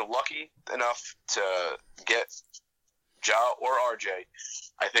Knicks are lucky enough to get Ja or RJ,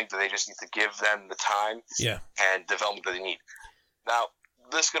 I think that they just need to give them the time and development that they need. Now,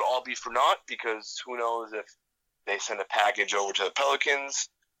 this could all be for naught, because who knows if they send a package over to the Pelicans,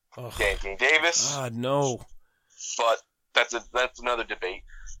 Anthony Davis. God, no. But that's another debate.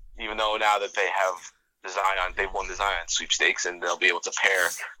 Even though now that they have they've won the Zion sweepstakes, and they'll be able to pair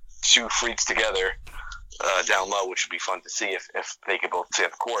 2 freaks together down low, which would be fun to see if they could both stay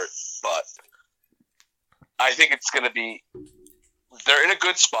on the court. But I think it's going to be – they're in a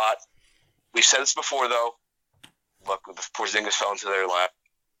good spot. We've said this before, though. Look, the Porzingis fell into their lap.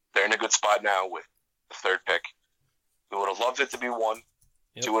 They're in a good spot now with the 3rd pick. We would have loved it to be 1.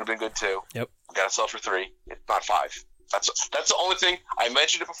 Yep. 2 would have been good, too. Yep. We got to sell for 3. It's not 5. That's the only thing. I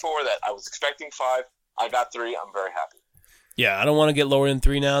mentioned it before that I was expecting 5. I got 3. I'm very happy. Yeah, I don't want to get lower than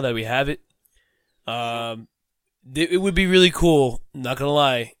 3 now that we have it. It would be really cool, not going to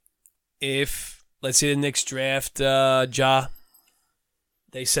lie, if, let's say, the Knicks draft Ja.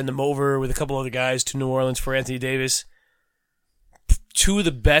 They send him over with a couple other guys to New Orleans for Anthony Davis. 2 of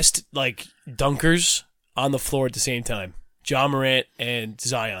the best, dunkers on the floor at the same time. Ja Morant and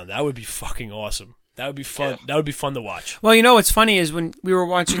Zion. That would be fucking awesome. That would be fun. Yeah. That would be fun to watch. Well, what's funny is when we were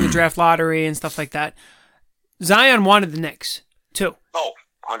watching the draft lottery and stuff like that, Zion wanted the Knicks, too. Oh,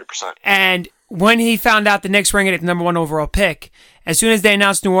 100%. And when he found out the Knicks were going to get the #1 overall pick, as soon as they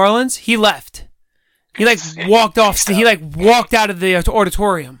announced New Orleans, he left. He walked off. He walked out of the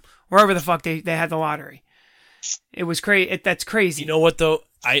auditorium, wherever the fuck they had the lottery. It was crazy. That's crazy. You know what though?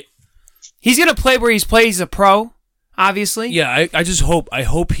 He's gonna play where he's played. He's a pro, obviously. Yeah, I just hope. I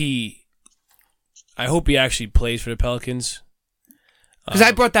hope he actually plays for the Pelicans. Because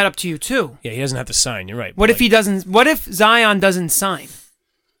I brought that up to you too. Yeah, he doesn't have to sign. You're right. What if he doesn't? What if Zion doesn't sign?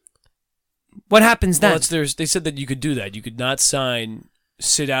 What happens then? Well, they said that you could do that. You could not sign,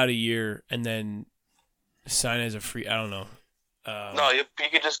 sit out a year, and then sign as a free. I don't know. No, you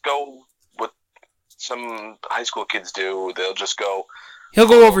could just go what some high school kids do. They'll just go. He'll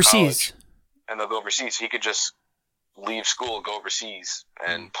go overseas. And they'll go overseas. He could just leave school, go overseas,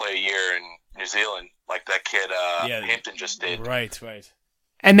 and play a year in New Zealand, like that kid Hampton just did. Right.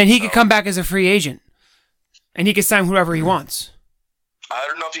 And then he could come back as a free agent, and he could sign whoever he wants. I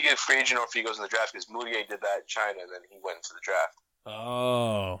don't know if he gets free agent or if he goes in the draft, because Moutier did that in China, and then he went into the draft.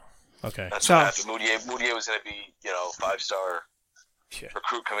 Oh, okay. That's what happened. Moutier was going to be, 5-star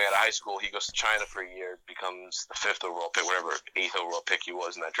recruit coming out of high school. He goes to China for a year, becomes the 5th overall pick, whatever 8th overall pick he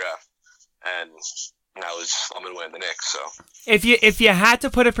was in that draft, and now he's slumming away in the Knicks. So if you had to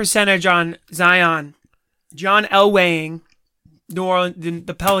put a percentage on Zion, John Elwaying, New Orleans,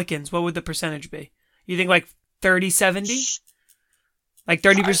 the Pelicans, what would the percentage be? You think 30-70?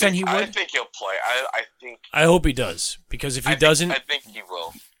 30% he would? I think he'll play. I hope he does, because if he doesn't... I think he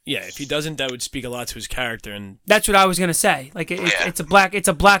will. Yeah, if he doesn't, that would speak a lot to his character. And that's what I was going to say. It's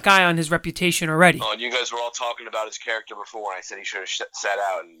a black eye on his reputation already. Oh, and you guys were all talking about his character before, and I said he should have sat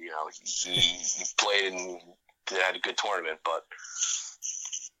out, and, he played and had a good tournament, but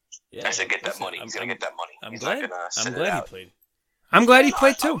I said get that money. He's going to get that money. I'm glad he played. I'm glad he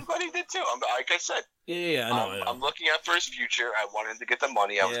played, too. I'm glad he did, too. Like I said. Yeah, I know. I'm looking out for his future. I wanted him to get the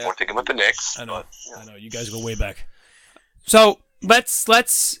money. I was more thinking about the Knicks. I know. I know. You guys go way back. So let's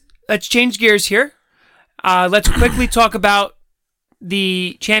change gears here. Let's quickly talk about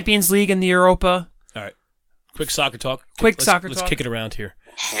the Champions League and the Europa. All right. Quick soccer talk. Let's kick it around here.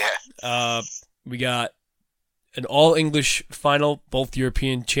 Yeah. We got an all-English final, both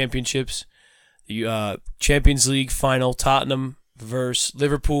European championships. The Champions League final, Tottenham versus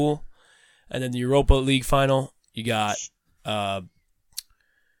Liverpool. And then the Europa League final, You got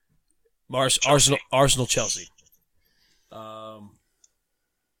Arsenal, Chelsea.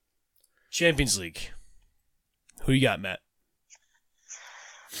 Champions League. Who you got, Matt?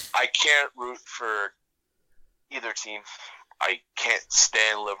 I can't root for either team. I can't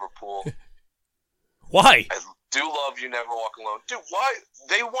stand Liverpool. Why? I do love You Never Walk Alone. Dude, why?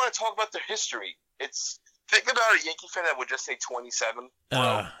 They want to talk about their history. Think about a Yankee fan that would just say 27.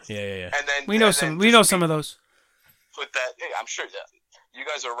 Yeah. And then We know some of those. Put that. Hey, I'm sure that you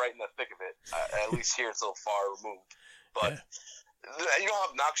guys are right in the thick of it. At least here it's a little far removed. But you know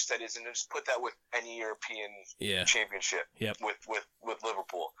how obnoxious that is, and just put that with any European championship. Yep. With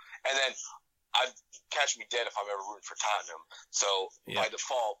Liverpool, and then I'd catch me dead if I'm ever rooting for Tottenham. So by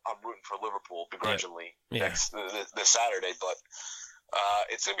default, I'm rooting for Liverpool begrudgingly this Saturday. But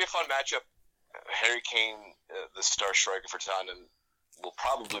it's gonna be a fun matchup. Harry Kane, the star striker for Tottenham, will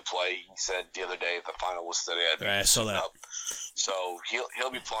probably play. He said the other day the final was today. I saw that. So he'll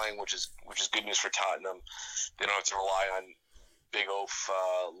be playing, which is good news for Tottenham. They don't have to rely on big oaf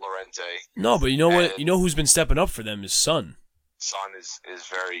Llorente. No, but you know what? You know who's been stepping up for them is Son. Son is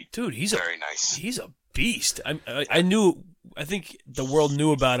very he's very nice. He's a beast. I knew. I think the world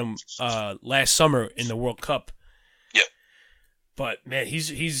knew about him last summer in the World Cup. Yep. But man,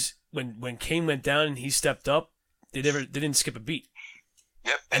 he's when Kane went down and he stepped up, they didn't skip a beat.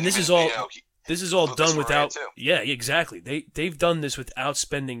 Yep. And this is all done without. Yeah, exactly. They've done this without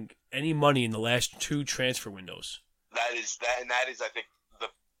spending any money in the last 2 transfer windows. That is I think the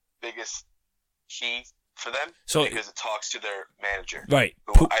biggest key for them, because it talks to their manager, right?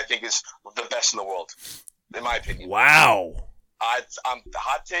 Who I think is the best in the world, in my opinion. Wow. I'm the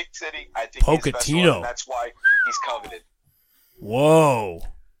hot take city. I think he's the best one, and that's why he's coveted. Whoa.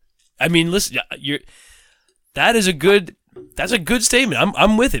 I mean, listen, that's a good statement.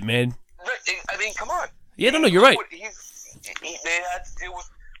 I'm with it, man. I mean, come on. Yeah, no, you're right. They had to deal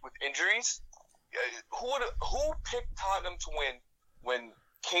with injuries. Who picked Tottenham to win when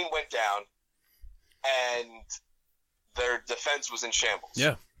Kane went down and their defense was in shambles?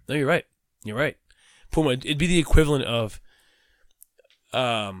 Yeah, no, you're right. You're right. Puma, it'd be the equivalent of,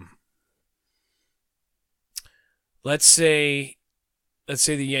 let's say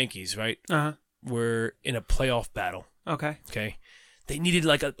the Yankees, right? Were in a playoff battle. Okay. Okay. They needed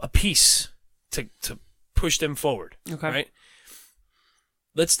like a piece to push them forward. Okay. Right.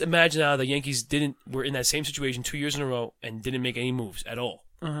 Let's imagine how the Yankees were in that same situation 2 years in a row and didn't make any moves at all.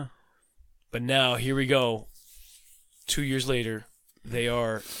 But now here we go. 2 years later, they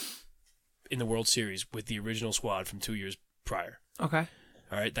are in the World Series with the original squad from 2 years prior. Okay.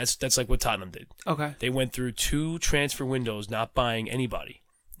 All right, that's like what Tottenham did. Okay. They went through 2 transfer windows, not buying anybody.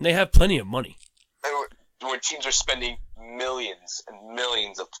 And they have plenty of money. Where teams are spending millions and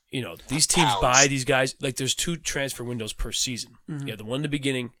millions of these teams buy these guys. Like there's 2 transfer windows per season. You have the one in the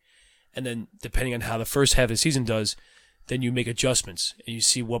beginning, and then depending on how the first half of the season does, then you make adjustments and you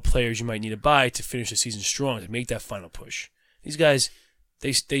see what players you might need to buy to finish the season strong to make that final push. These guys,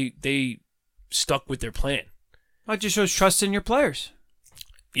 they stuck with their plan. That just shows trust in your players.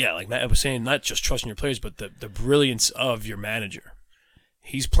 Yeah, like Matt was saying, not just trusting your players, but the brilliance of your manager.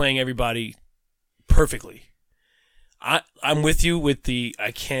 He's playing everybody perfectly. I'm with you with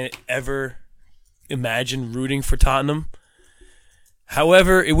I can't ever imagine rooting for Tottenham.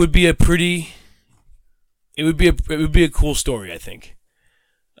 However, it would be a cool story, I think.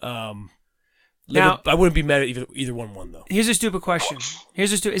 Now, I wouldn't be mad at either one won though. Here's a stupid question.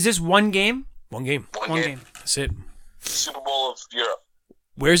 Is this one game? One game. One game. That's it. Super Bowl of Europe.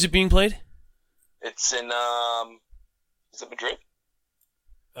 Where is it being played? It's in is it Madrid?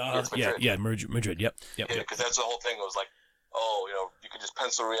 Yeah, Madrid. Yep. Yeah, because that's the whole thing. It was like, you could just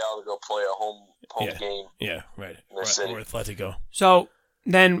pencil Real to go play a home game. Yeah, right. In their city. Or Atletico. So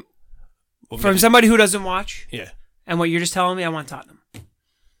then, from somebody who doesn't watch, and what you're just telling me, I want Tottenham.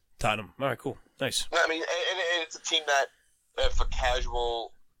 All right, cool, nice. I mean, and it's a team that, if a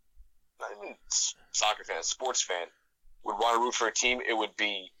casual, not even soccer fan, a sports fan, would want to root for a team, it would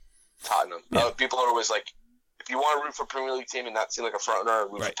be Tottenham. Yeah. People are always like, if you want to root for a Premier League team and not seem like a front runner,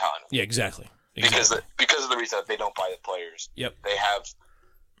 root for Tottenham. Yeah, exactly. Because of the reason that they don't buy the players. Yep. They have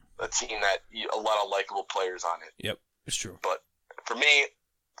a team that a lot of likable players on it. Yep, it's true. But for me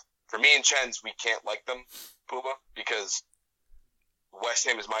and Chen's, we can't like them, Puma, because West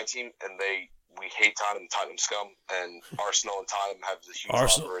Ham is my team, and we hate Tottenham scum, and Arsenal and Tottenham have this huge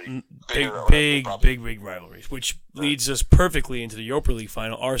rivalry. Big rivalries, which leads us perfectly into the Europa League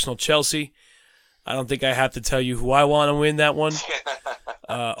final. Arsenal-Chelsea. I don't think I have to tell you who I want to win that one.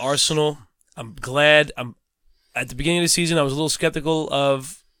 Arsenal. I'm glad. At the beginning of the season, I was a little skeptical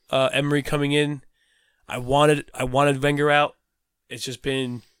of Emery coming in. I wanted Wenger out. It's just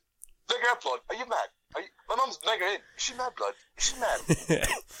been. Wenger out, blood. Are you mad? My mom's Wenger in. Is she mad, blood? Is she mad?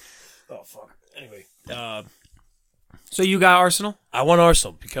 Oh fuck. Anyway, So you got Arsenal? I want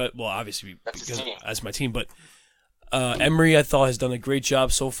Arsenal because, well, obviously That's his because team. that's my team, but Emery I thought has done a great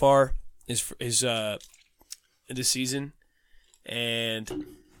job so far this season, and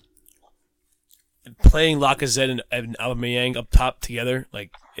playing Lacazette and Aubameyang up top together,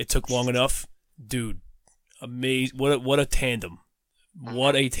 like it took long enough, dude. Amazing! What a tandem!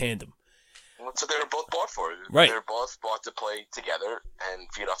 What a tandem! That's what they were both bought for. Right. They were both bought to play together and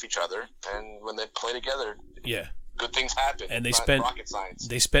feed off each other, and when they play together, Yeah, good things happen. and they It's not spent rocket science.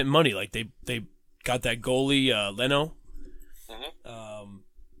 they spent money. Like they got that goalie Leno. Mhm.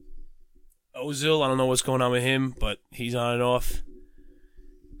 Ozil, I don't know what's going on with him, but he's on and off.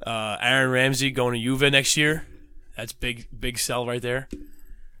 Aaron Ramsey going to Juve next year. That's big sell right there.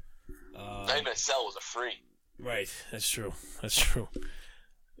 Not even a sell, was a free. Right, that's true.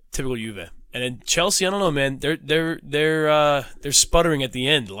 Typical Juve. And then Chelsea, I don't know, man. They're sputtering at the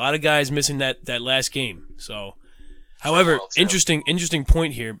end. A lot of guys missing that last game. So, however, Well, too. interesting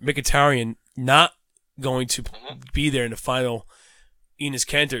point here. Mkhitaryan not going to be there in the final Enes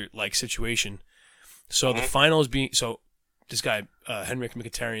Kanter like situation. So the final is being this guy Henrik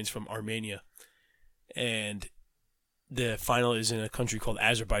Mkhitaryan's from Armenia, and the final is in a country called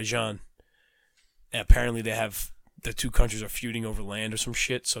Azerbaijan. And apparently the two countries are feuding over land or some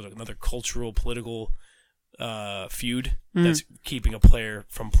shit. So another cultural, political feud that's keeping a player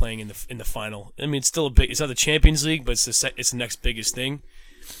from playing in the final. I mean, it's still it's not the Champions League, but it's the next biggest thing.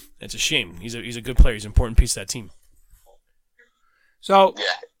 It's a shame. He's a good player. He's an important piece of that team. So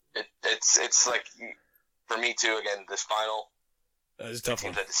Yeah, it's like, for me too. Again, this final, It's a tough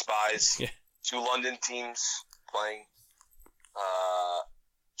one. teams I despise. Yeah. Two London teams playing.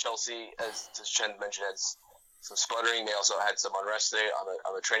 Chelsea, as Chen mentioned, had some sputtering. They also had some unrest there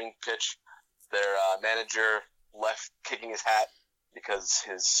on the training pitch. Their manager left kicking his hat because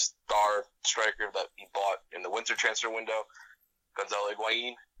his star striker that he bought in the winter transfer window, Gonzalo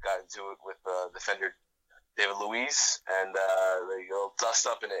Higuain, got into it with defender David Luiz, and they go dust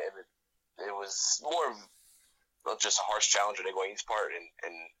up, and it was more of not just a harsh challenge on Higuain's part,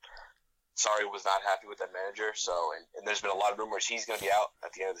 and Sarri was not happy with that manager. So, and there's been a lot of rumors he's going to be out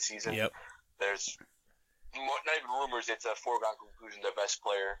at the end of the season. Yep. There's not even rumors; it's a foregone conclusion. They're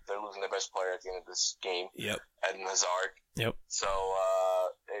losing their best player at the end of this game. Yep. Eden Hazard. Yep. So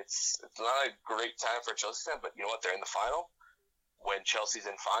it's not a great time for a Chelsea fan, but you know what? They're in the final. When Chelsea's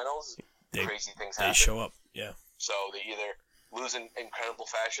in finals, crazy things happen. They show up. Yeah. So they either lose in incredible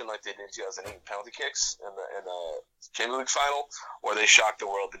fashion like they did in 2008 penalty kicks in the Champions League final, or they shock the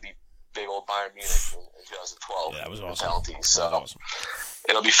world to beat big old Bayern Munich in 2012. Yeah, that was in awesome. Penalties. So That was awesome.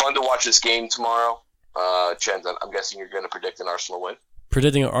 it'll be fun to watch this game tomorrow. Chen, I'm guessing you're going to predict an Arsenal win.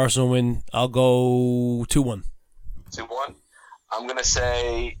 Predicting an Arsenal win, I'll go 2-1. 2-1. I'm going to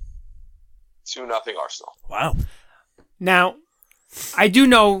say 2-0 Arsenal. Wow. now, I do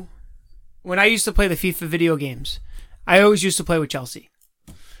know when I used to play the FIFA video games, I always used to play with Chelsea.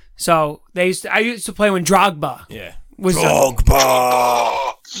 So I used to play when Drogba Yeah. was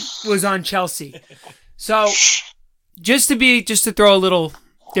on Chelsea. So just to throw a little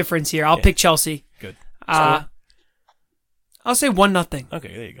difference here, I'll pick Chelsea. Good. I'll say 1-0.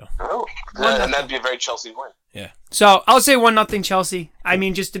 Okay, there you go. Oh, and that'd be a very Chelsea win. Yeah. So I'll say 1-0 Chelsea. I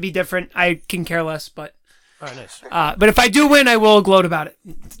mean, just to be different, I can care less. But All right, nice. but if I do win, I will gloat about it.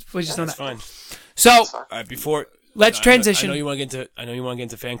 We'll just know That's that. fine. So All right, before let's transition. I know you want to get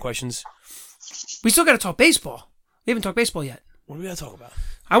into fan questions. We still got to talk baseball. We haven't talked baseball yet. What do we got to talk about?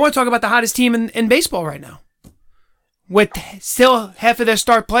 I want to talk about the hottest team in baseball right now, with still half of their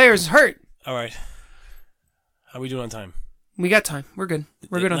star players hurt. All right. How are we doing on time? We got time. We're good.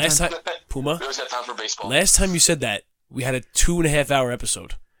 We're good on Last time. time, Puma. We always got time for baseball. Last time you said that, we had a 2.5-hour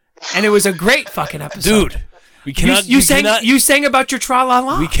episode. And it was a great fucking episode. Dude, we cannot. you we sang cannot, you sang about your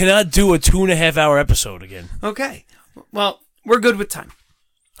tra-la-la. We cannot do a 2.5-hour episode again. Okay. Well, we're good with time.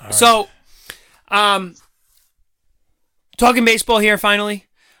 So, talking baseball here finally.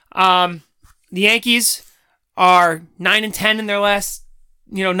 The Yankees are 9-10 in their last,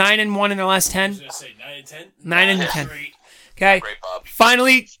 9-1 in their last 10. Gonna say 9-10. 9-10. Okay. Great, Bob.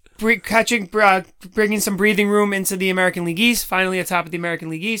 Finally, bringing some breathing room into the American League East. Finally, atop of the American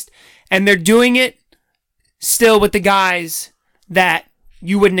League East, and they're doing it still with the guys that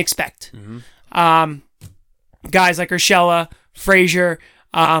you wouldn't expect. Guys like Urshela, Frazier.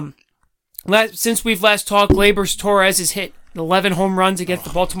 Since we've last talked, Gleyber Torres has hit 11 home runs against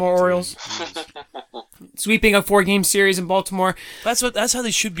the Baltimore Orioles. sweeping a 4-game series in Baltimore. That's how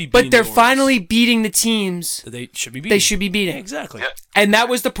they should be beating. But they're the Orioles. finally beating the teams That they should be beating. they should be beating. Exactly. Yep. And that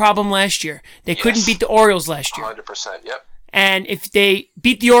was the problem last year. They couldn't beat the Orioles last year. 100%. Yep. And if they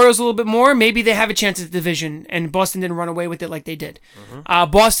beat the Orioles a little bit more, maybe they have a chance at the division. And Boston didn't run away with it like they did.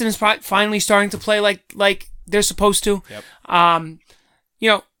 Boston is finally starting to play like they're supposed to.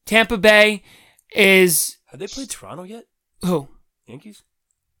 Yep. Tampa Bay is Have they played Toronto yet? who? Yankees?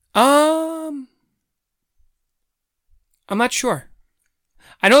 I'm not sure.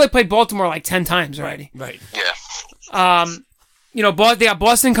 I know they played Baltimore like 10 times already. Right. Yeah. They got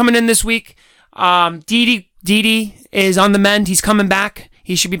Boston coming in this week. Didi is on the mend. He's coming back.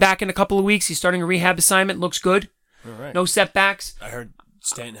 He should be back in a couple of weeks. He's starting a rehab assignment. Looks good. All right. No setbacks. I heard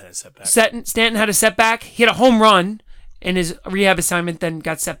Stanton had a setback. Stanton had a setback. He had a home run in his rehab assignment, then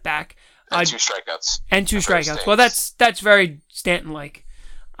got set back. And 2 strikeouts. And 2 Very strikeouts. Stanton. Well, that's very Stanton-like.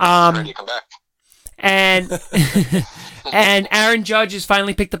 Ready to come back. And and Aaron Judge has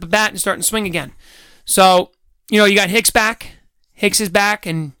finally picked up a bat and starting to swing again. So, you got Hicks back. Hicks is back,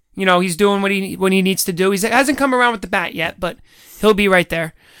 and he's doing what he needs to do. He hasn't come around with the bat yet, but he'll be right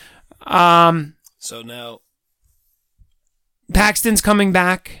there. So now Paxton's coming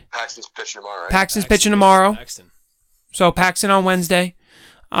back. Paxton's pitching tomorrow, right? Paxton's pitching tomorrow. Paxton. So Paxton on Wednesday.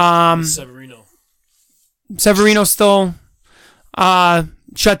 Severino. Severino's still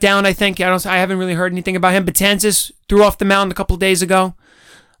shut down, I think. I haven't really heard anything about him. Betances threw off the mound a couple of days ago.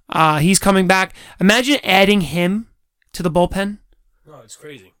 He's coming back. Imagine adding him to the bullpen. No, it's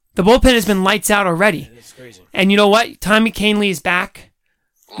crazy. The bullpen has been lights out already. It's crazy. And you know what? Tommy Kahnle is back.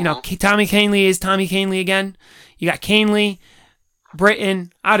 Tommy Kahnle is Tommy Kahnle again. You got Kahnle,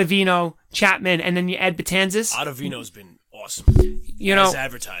 Britton, Ottavino, Chapman, and then you add Betances. Ottavino's been awesome. As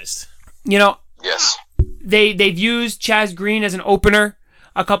advertised. Yes. They've used Chaz Green as an opener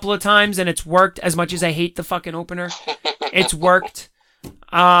a couple of times, and it's worked. As much as I hate the fucking opener, it's worked.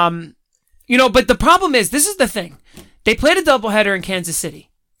 But the problem is, this is the thing. They played a doubleheader in Kansas City,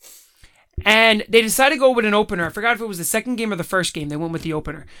 and they decided to go with an opener. I forgot if it was the second game or the first game. They went with the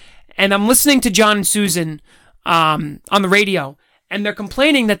opener, and I'm listening to John and Susan on the radio, and they're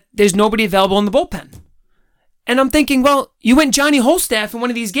complaining that there's nobody available in the bullpen. And I'm thinking, well, you went Johnny Holstaff in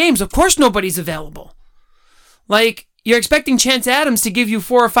one of these games. Of course nobody's available. Like, you're expecting Chance Adams to give you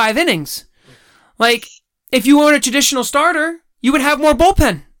 4 or 5 innings. Like, if you weren't a traditional starter, you would have more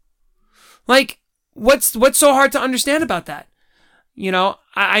bullpen. Like, what's so hard to understand about that?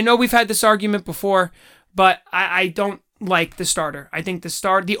 I know we've had this argument before, but I don't like the starter. I think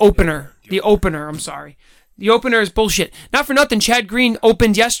the opener is bullshit. Not for nothing, Chad Green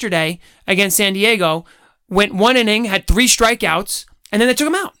opened yesterday against San Diego, went 1 inning, had 3 strikeouts, and then they took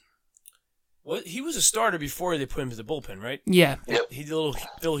him out. Well, he was a starter before they put him to the bullpen, right? Yeah. Yep. He did a little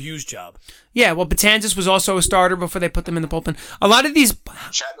Phil Hughes job. Yeah, well, Betances was also a starter before they put them in the bullpen. A lot of these...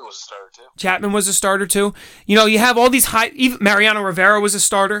 Chapman was a starter, too. Chapman was a starter, too. You have all these high... Even Mariano Rivera was a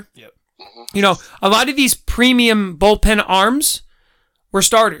starter. Yep. A lot of these premium bullpen arms were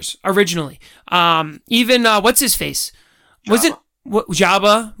starters originally. Even, what's-his-face? Was it...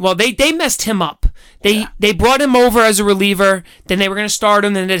 Jabba? Well, they messed him up. They brought him over as a reliever, then they were going to start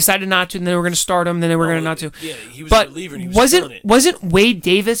him, then they decided not to, and then they were going to start him, then they were going to not to. Yeah, he was but a reliever and he was killing it. Wasn't Wade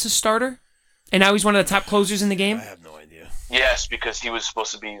Davis a starter? And now he's one of the top closers in the game? I have no idea. Yes, because he was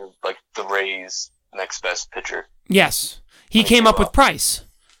supposed to be like the Rays' next best pitcher. Yes. He came up with Price.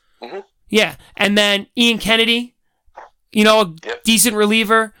 Mm-hmm. Yeah. And then Ian Kennedy, a decent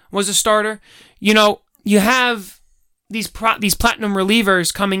reliever, was a starter. You have these platinum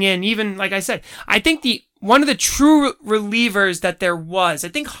relievers coming in. Even, like I said, I think one of the true relievers that there was, I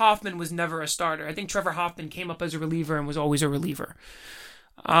think Hoffman was never a starter. I think Trevor Hoffman came up as a reliever and was always a reliever.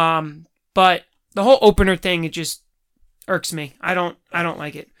 But the whole opener thing, it just irks me. I don't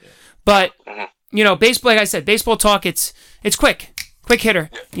like it. But, baseball, like I said, baseball talk, it's quick hitter.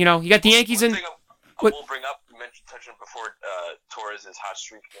 Yeah. You got the Yankees One and... thing I will bring up, you touched on before Torres' hot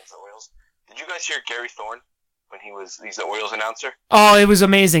streak against the Orioles. Did you guys hear Gary Thorne when he's the Orioles announcer? Oh, it was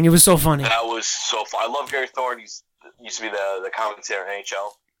amazing. It was so funny. That was so fun. I love Gary Thorne. He used to be the commentator in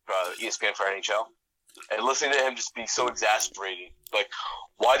NHL, ESPN for NHL. And listening to him just be so exasperating. Like,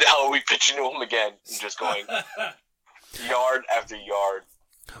 why the hell are we pitching to him again? And just going yard after yard.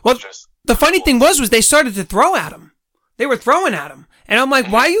 Well, the funny thing was they started to throw at him. They were throwing at him. And I'm like,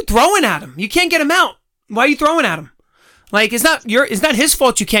 why are you throwing at him? You can't get him out. Why are you throwing at him? Like, it's not his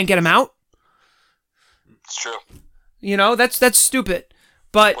fault you can't get him out. It's true. That's stupid.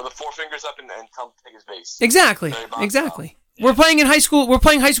 But with the 4 fingers up and tell him to take his base. Exactly. Yeah. We're playing high school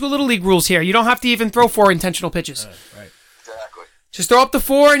little league rules here. You don't have to even throw 4 intentional pitches. Right. Exactly. Just throw up the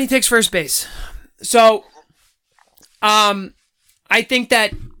 4 and he takes first base. So, I think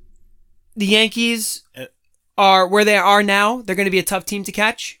that the Yankees are where they are now. They're going to be a tough team to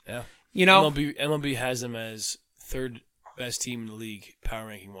catch. Yeah. You know, MLB has them as third best team in the league, power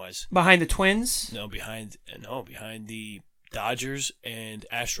ranking wise. behind the Twins, Behind the Dodgers and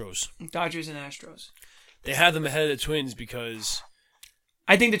Astros. Dodgers and Astros. They have them ahead of the Twins because,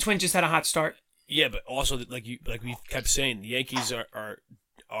 I think the Twins just had a hot start. yeah, but also like we kept saying, the Yankees are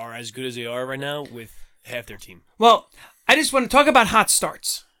as good as they are right now with half their team. Well, I just want to talk about hot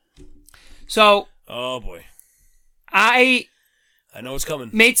starts. So Oh boy, I I know it's coming.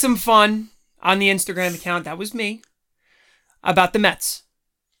 made some fun on the Instagram account, that was me, about the Mets.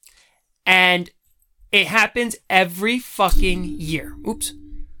 And it happens every fucking year. Oops.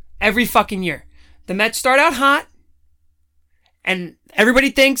 Every fucking year. The Mets start out hot, and everybody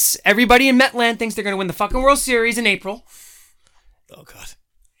in Metland thinks they're going to win the fucking World Series in April. Oh god.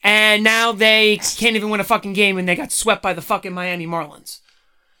 And now they can't even win a fucking game, and they got swept by the fucking Miami Marlins.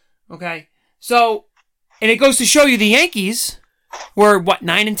 Okay? So, and it goes to show you the Yankees were,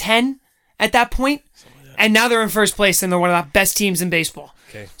 9-10 at that point? And now they're in first place, and they're one of the best teams in baseball.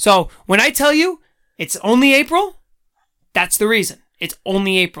 Okay. So, when I tell you it's only April, that's the reason. It's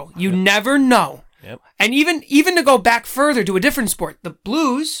only April. You never know. Yep. And even to go back further to a different sport, the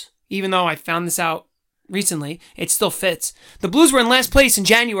Blues, even though I found this out recently, it still fits. The Blues were in last place in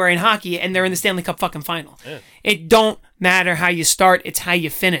January in hockey, and they're in the Stanley Cup fucking final. Yeah. It don't matter how you start, it's how you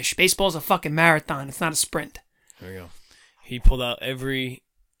finish. Baseball's a fucking marathon. It's not a sprint. There we go. He pulled out every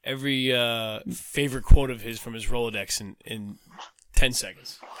favorite quote of his from his Rolodex in 10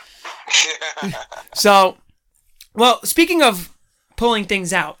 seconds. So, well, speaking of pulling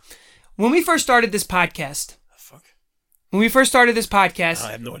things out, when we first started this podcast, I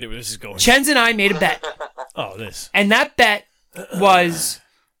have no idea where this is going. Chens and I made a bet. Oh, this. And that bet was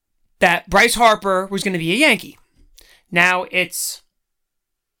that Bryce Harper was going to be a Yankee. Now it's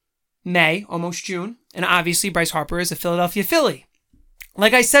May, almost June, and obviously Bryce Harper is a Philadelphia Philly.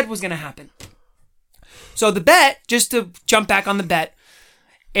 Like I said was going to happen. So the bet, just to jump back on the bet,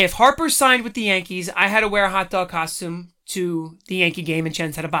 if Harper signed with the Yankees, I had to wear a hot dog costume to the Yankee game and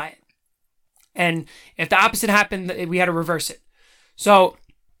Chens had to buy it. And if the opposite happened, we had to reverse it. So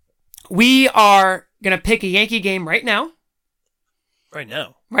we are going to pick a Yankee game right now. Right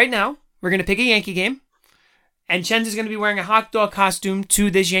now. Right now, we're going to pick a Yankee game. And Chens is going to be wearing a hot dog costume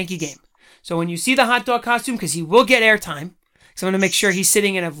to this Yankee game. So when you see the hot dog costume, because he will get airtime, because I'm going to make sure he's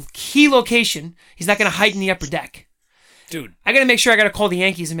sitting in a key location. He's not going to hide in the upper deck. Dude. I got to make sure I got to call the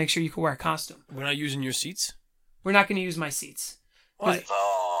Yankees and make sure you can wear a costume. We're not using your seats? We're not going to use my seats. Why?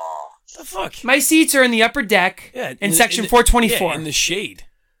 The fuck? My seats are in the upper deck in section 424. Yeah, in the shade.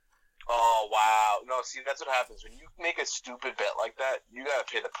 Oh, wow. No, see, that's what happens. When you make a stupid bet like that, you got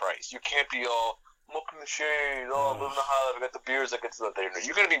to pay the price. You can't be all, I'm up in the shade, I'm living the high life, I got the beers, I get to the there.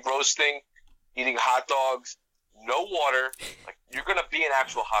 You're going to be roasting, eating hot dogs, no water. Like, you're going to be an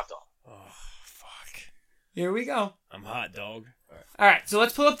actual hot dog. Oh, fuck. Here we go. I'm hot, dog. All right, so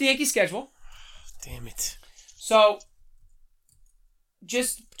let's pull up the Yankee schedule. Damn it. So,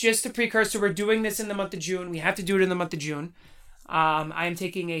 just a precursor, we're doing this in the month of June. We have to do it in the month of June. I am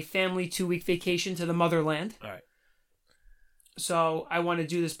taking a family 2-week vacation to the motherland. All right. So, I want to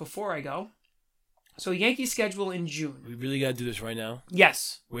do this before I go. So, Yankee schedule in June. We really got to do this right now?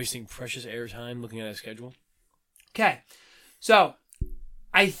 Yes. Wasting precious airtime looking at a schedule? Okay. So,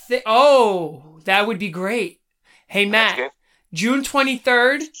 I think... Oh, that would be great. Hey, Matt. June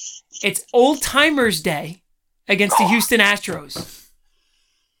 23rd, it's Old Timers Day against the Houston Astros.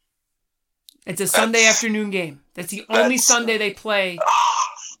 It's a Sunday afternoon game. That's the only Sunday they play.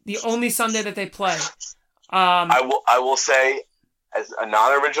 The only Sunday that they play. I will say, as a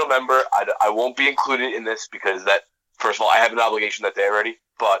non-original member, I won't be included in this because that, first of all, I have an obligation that day already.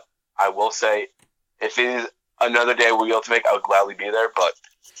 But I will say, if it is another day we'll be able to make, I would gladly be there. But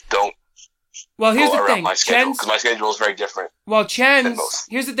don't. Well, here's the thing. My schedule, because my schedule is very different. Well, Chens.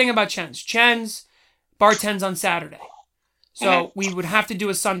 Here's the thing about Chens. Chens bartends on Saturday. So we would have to do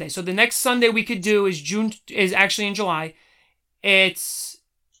a Sunday. So the next Sunday we could do is actually in July. It's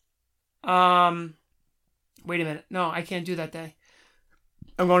wait a minute. No, I can't do that day.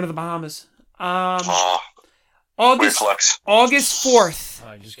 I'm going to the Bahamas. August 4th. Oh,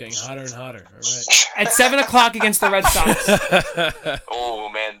 just getting hotter and hotter. All right. At 7:00 against the Red Sox. Oh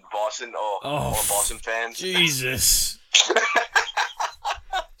man, Boston. Boston fans. Jesus.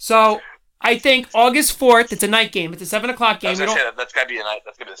 So I think August 4th. It's a night game. It's a 7:00 game. That's gotta be a night.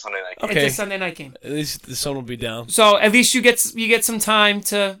 That's gonna be the Sunday night game. Okay. It's a Sunday night game. At least the sun will be down. So at least you get some time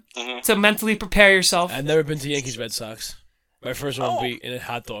to mentally prepare yourself. I've never been to Yankees Red Sox. My first one will be in a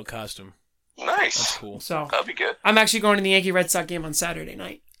hot dog costume. Nice. That's cool. So That'll be good. I'm actually going to the Yankee Red Sox game on Saturday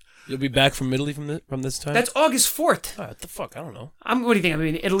night. You'll be back from Italy from this time? That's August 4th. Oh, what the fuck? I don't know. What do you think? I'm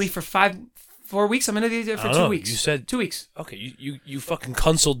in Italy for 4 weeks. I'm in Italy for I don't 2 know. weeks. You said 2 weeks. Okay, you fucking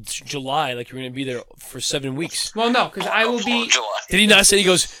canceled July like you're gonna be there for 7 weeks. Well, no, because I will be. July. Did he not say? He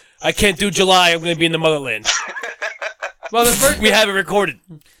goes, I can't do July. I'm gonna be in the motherland. Well, We have it recorded.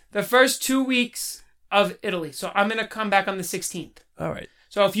 the first 2 weeks of Italy. So I'm gonna come back on the 16th. All right,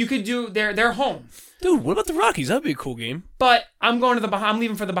 So if you could do, they're home. dude. What about the Rockies? That'd be a cool game. But I'm going to I'm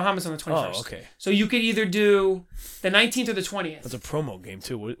leaving for the Bahamas on the 21st. Oh, okay. So you could either do the 19th or the 20th. That's a promo game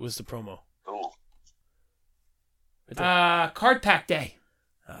too. What was the promo? Ooh. Card pack day.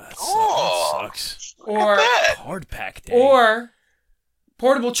 That Oh. sucks. Or that. Hard pack day. or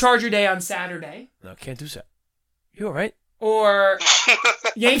portable charger day on Saturday. No, can't do that. You all right? Or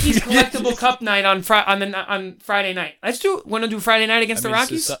Yankees collectible cup night on Friday night. Let's do. Want to do Friday night against the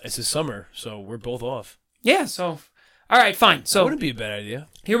Rockies? It's the summer, so we're both off. Yeah. So, all right, fine. That So wouldn't be a bad idea.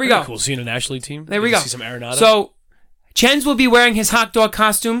 here we That'd go. be cool. Seeing a National League team. There we Get to go. See some Arenado. So, Chen's will be wearing his hot dog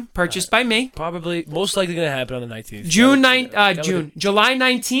costume purchased by me. probably most likely gonna happen on the 19th. July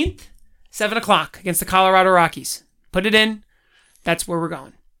 19th, 7:00 against the Colorado Rockies. Put it in. That's where we're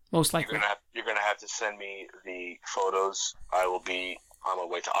going. Most likely. You're gonna have to send me the photos. I will be on my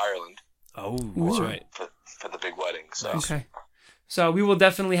way to Ireland Oh, that's right. for the big wedding. So Okay. So we will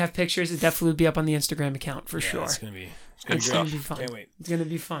definitely have pictures. It definitely will be up on the Instagram account for sure. It's gonna be It's great. gonna be fun. Can't wait. It's gonna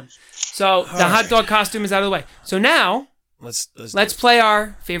be fun. So the hot dog costume is out of the way. So now Let's let's play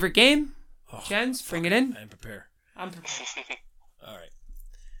our favorite game. Jens, bring it in. and prepare. I'm prepared. All right.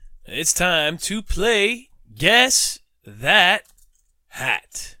 It's time to play Guess That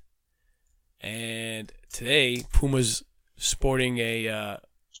Hat. And today, Puma's sporting a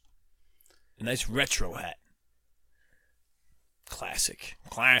nice retro hat. Classic.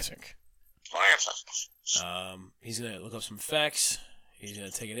 He's going to look up some facts. He's going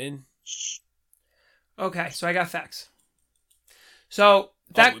to take it in. Okay, so I got facts. So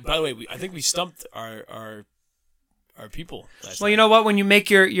that by the way, I think we stumped our people last well, night. you know what? When you make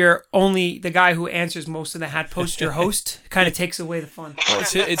your only the guy who answers most of the hat post your host, kind of takes away the fun. Well,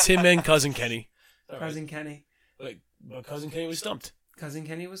 it's him and Cousin Kenny. All right. Cousin Kenny. But Cousin Kenny was stumped. Cousin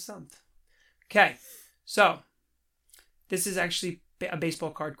Kenny was stumped. Okay, so this is actually a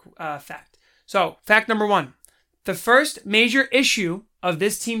baseball card fact. So, fact number 1. The first major issue of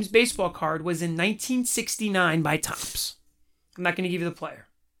this team's baseball card was in 1969 by Topps. I'm not going to give you the player.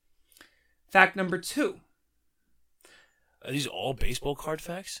 Fact number 2. Are these all baseball card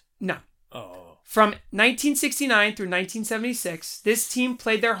facts? No. Oh. From 1969 through 1976, this team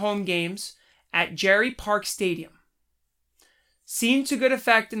played their home games at Jerry Park Stadium. Seen to good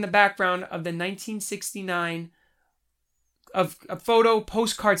effect in the background of the 1969 of a photo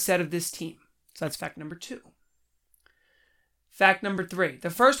postcard set of this team. So that's fact number 2. Fact number 3. The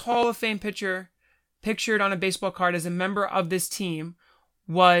first Hall of Fame pitcher pictured on a baseball card as a member of this team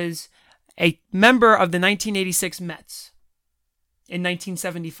was a member of the 1986 Mets in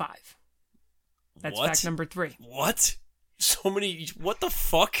 1975. That's What? fact number 3. What? So many. What the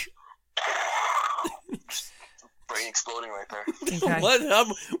fuck? brain exploding right there. Okay.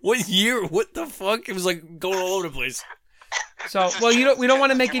 What year? What the fuck? It was like going all over the place. So, well, we don't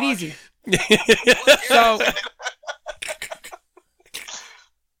want to make it easy.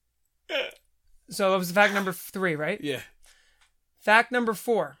 So that was fact number 3, right? Yeah. Fact number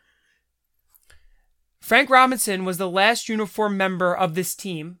 4. Frank Robinson was the last uniform member of this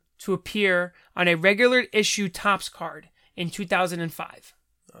team to appear on a regular issue Topps card in 2005.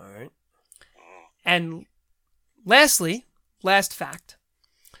 All right. And lastly, last fact,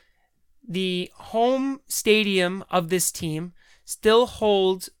 the home stadium of this team still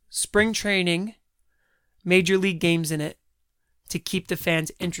holds spring training, major league games in it to keep the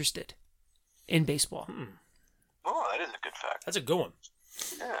fans interested in baseball. Oh, that is a good fact. That's a good one.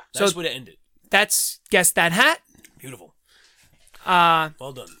 Yeah. Nice way to end it. That's Guess That Hat. Beautiful.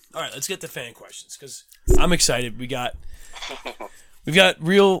 Well done. All right, let's get to fan questions because I'm excited. We've got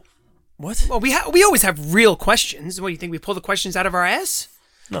real. What? Well, we always have real questions. What do you think? We pull the questions out of our ass?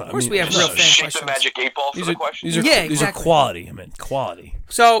 No, Of course we have real fan Shake questions. the magic 8-ball for the question. These are Yeah, these are exactly. quality. I mean, quality.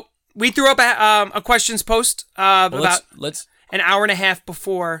 So we threw up a questions post Well, about let's an hour and a half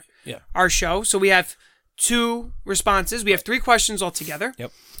before yeah. our show. So we have 2 responses. We have 3 questions altogether.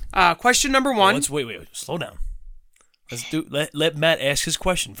 Yep. Question number 1. Well, let's wait. Slow down. Let's do. Let Matt ask his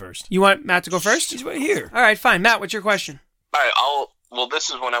question first. You want Matt to go first? He's right here. All right, fine. Matt, what's your question? All right, well, this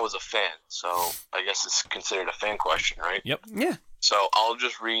is when I was a fan, so I guess it's considered a fan question, right? Yep. Yeah. So I'll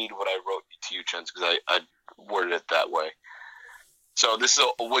just read what I wrote to you, Chens, because I worded it that way. So this is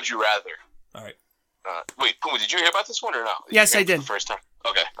a would you rather. All right. Wait, Puma, did you hear about this one or no? Yes, I did. The first time.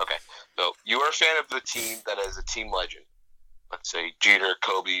 Okay. So you are a fan of the team that is a team legend. Let's say Jeter,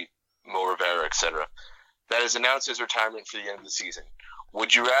 Kobe, Mo Rivera, etc. That has announced his retirement for the end of the season.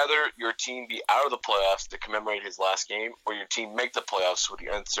 Would you rather your team be out of the playoffs to commemorate his last game, or your team make the playoffs with the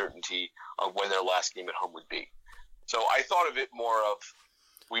uncertainty of when their last game at home would be? So I thought of it more of,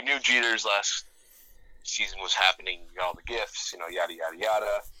 we knew Jeter's last season was happening, you got all the gifts, yada, yada,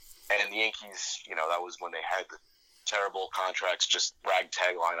 yada. And the Yankees, that was when they had the terrible contracts, just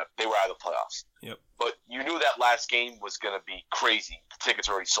ragtag lineup. They were out of the playoffs. Yep. But you knew that last game was going to be crazy. The tickets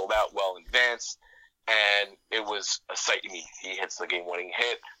were already sold out well in advance, and it was a sight. He hits the game-winning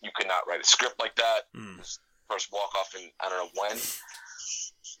hit. You could not write a script like that. His first walk-off in I don't know when.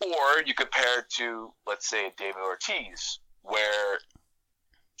 Or you compare it to, let's say, David Ortiz, where,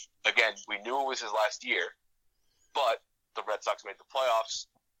 again, we knew it was his last year, but the Red Sox made the playoffs.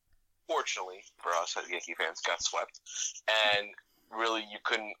 Fortunately for us as Yankee fans, got swept, and really you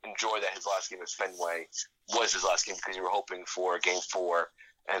couldn't enjoy that his last game at Fenway was his last game because you were hoping for Game 4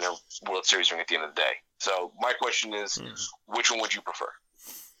 and a World Series ring at the end of the day. So my question is, which one would you prefer?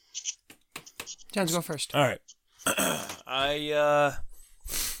 John's, go first. All right.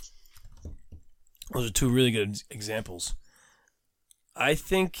 Those are two really good examples. I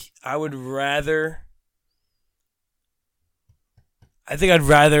think I'd rather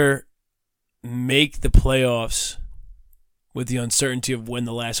make the playoffs with the uncertainty of when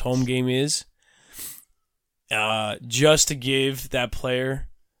the last home game is, just to give that player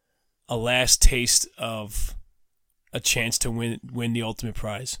a last taste of a chance to win the ultimate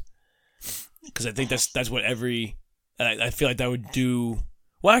prize. Because I think that's what I feel like that would do.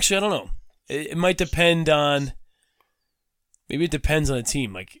 Well, actually, I don't know. It might depend on. Maybe it depends on the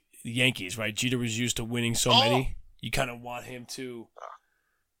team. Like the Yankees, right? Jeter was used to winning so many. You kind of want him to.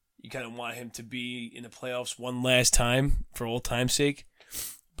 You kind of want him to be in the playoffs one last time for old time's sake.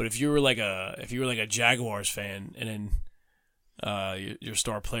 But if you were like a Jaguars fan and then your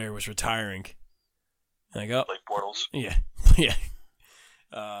star player was retiring, like Like Bortles. yeah.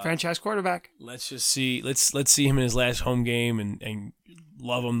 Franchise quarterback. Let's just see. Let's see him in his last home game and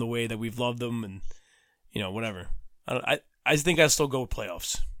love him the way that we've loved him, and whatever. I think I'd still go with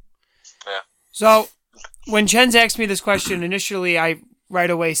playoffs. Yeah. So when Chen's asked me this question initially, I right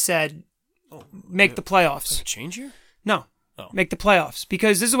away said, make the playoffs. Change here? No. Oh. Make the playoffs.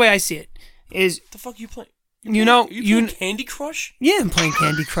 Because this is the way I see it. Is What the fuck are you playing? you playing Candy Crush? Yeah, I'm playing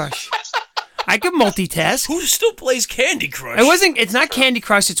Candy Crush. I could multitask. Who still plays Candy Crush? It's not Candy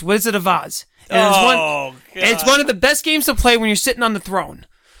Crush, it's Wizard of Oz. And God. it's one of the best games to play when you're sitting on the throne.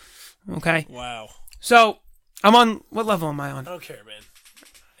 Okay? Wow. So, I'm on, what level am I on? I don't care, man.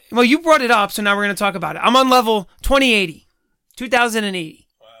 Well, you brought it up, so now we're going to talk about it. I'm on level 2080. 2080.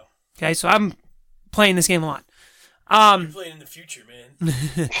 Wow. Okay, so I'm playing this game a lot. You're playing in the future, man.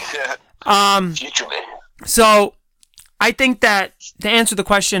 Future man. So I think that to answer the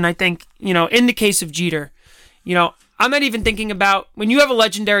question, I think, in the case of Jeter, I'm not even thinking about when you have a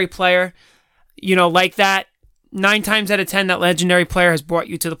legendary player, like that, 9 times out of 10, that legendary player has brought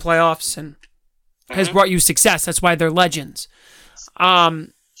you to the playoffs and has brought you success. That's why they're legends.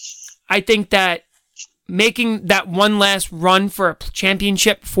 I think that making that one last run for a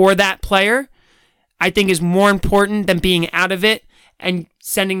championship for that player, I think is more important than being out of it and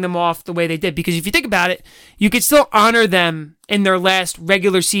sending them off the way they did. Because if you think about it, you could still honor them in their last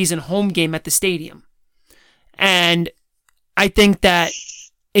regular season home game at the stadium. And I think that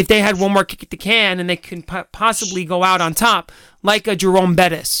if they had one more kick at the can and they can possibly go out on top, like a Jerome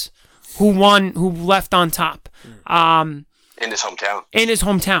Bettis, who left on top. In his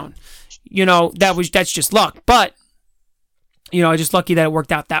hometown. That's just luck. But, just lucky that it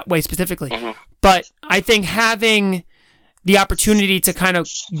worked out that way specifically. Mm-hmm. But I think having the opportunity to kind of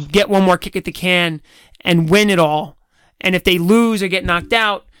get one more kick at the can and win it all, and if they lose or get knocked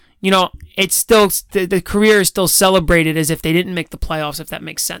out, it's still, the career is still celebrated as if they didn't make the playoffs, if that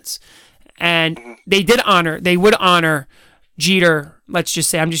makes sense. And they would honor Jeter. Let's just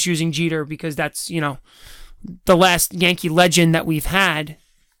say, I'm just using Jeter because that's, the last Yankee legend that we've had.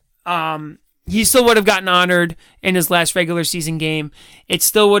 He still would have gotten honored in his last regular season game. It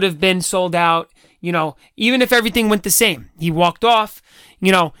still would have been sold out, even if everything went the same. He walked off,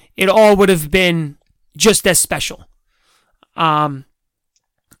 it all would have been just as special. And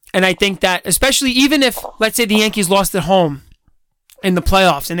I think that, especially even if, let's say the Yankees lost at home in the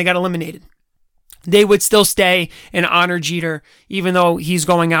playoffs and they got eliminated, they would still stay and honor Jeter, even though he's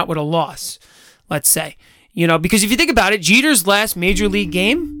going out with a loss, let's say. Because if you think about it, Jeter's last major league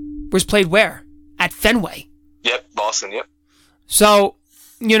game was played where? At Fenway. Yep, Boston, yep. So,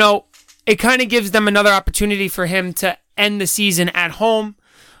 it kind of gives them another opportunity for him to end the season at home,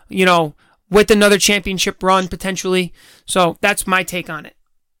 with another championship run potentially. So that's my take on it.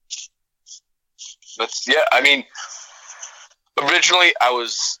 I mean, originally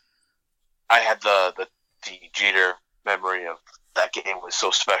I had the Jeter memory of that game was so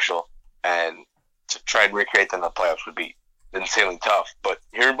special, and to try and recreate that in the playoffs would be insanely tough. But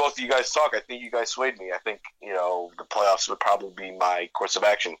hearing both of you guys talk, I think you guys swayed me. I think, the playoffs would probably be my course of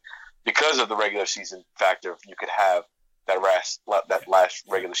action because of the regular season factor. You could have that last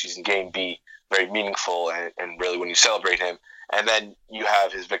regular season game be very meaningful and really when you celebrate him, and then you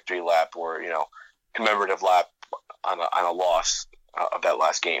have his victory lap or commemorative lap on a loss of that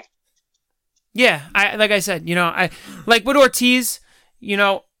last game. Yeah, like I said, I like with Ortiz,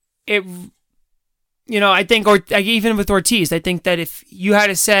 I think, or like even with Ortiz, I think that if you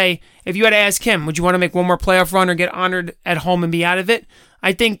had to ask him, would you want to make one more playoff run or get honored at home and be out of it?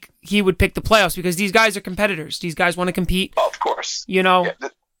 I think he would pick the playoffs because these guys are competitors. These guys want to compete. Oh, of course. Yeah,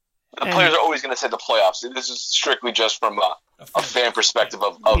 the players are always going to say the playoffs. This is strictly just from a fan perspective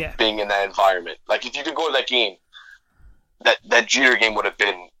of being in that environment. Like, if you could go to that game, that Jeter game would have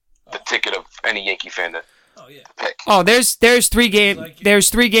been the ticket of any Yankee fan to pick. Oh, there's 3 games. There's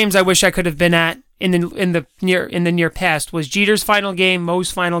 3 games I wish I could have been at in the near past. Was Jeter's final game,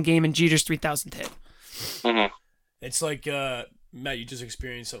 Mo's final game, and Jeter's 3,000th hit. Mm-hmm. It's like Matt, you just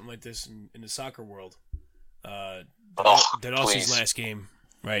experienced something like this in the soccer world. That Aussie's last game,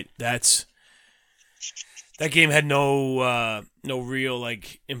 right? That game had no real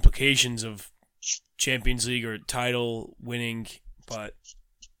implications of Champions League or title winning, but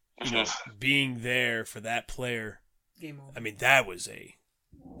being there for that player, Game over. I mean, that's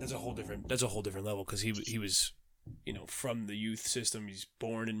a whole different level because he was from the youth system. He's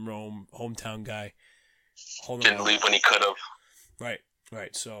born in Rome, hometown guy. Didn't leave when he could have. Right.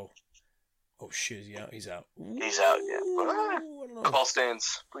 So, oh shit, is he out? He's out. He's out. Yeah. Call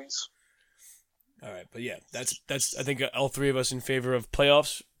stands, please. All right, but yeah, that's. I think all 3 of us in favor of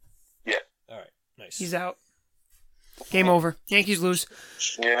playoffs. Yeah. All right. Nice. He's out. Game over. Yankees lose.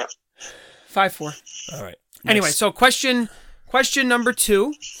 Yeah. 5-4. All right. Anyway, Nice. so question number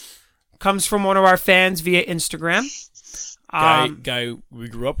 2 comes from one of our fans via Instagram. Guy we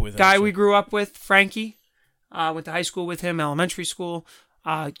grew up with. We grew up with, Frankie. Went to high school with him, elementary school.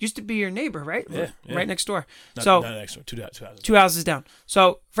 Used to be your neighbor, right? Yeah. Right next door. Not next door. 2 houses. 2 houses down.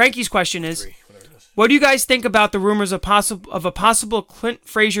 So Frankie's question is, 3, whatever it is. what do you guys think about the rumors of a possible Clint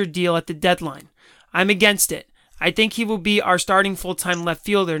Frazier deal at the deadline? I'm against it. I think he will be our starting full-time left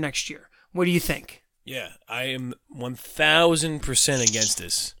fielder next year. What do you think? Yeah, I am 1,000% against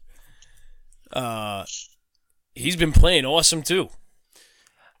this. He's been playing awesome too.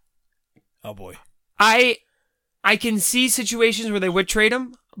 Oh boy. I can see situations where they would trade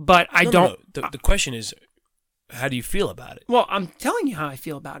him, but I don't. No. The question is, how do you feel about it? Well, I'm telling you how I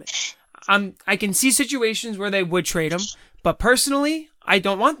feel about it. I can see situations where they would trade him, but personally, I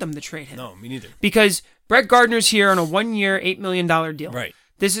don't want them to trade him. No, me neither. Because Brett Gardner's here on a 1-year, $8 million deal. Right.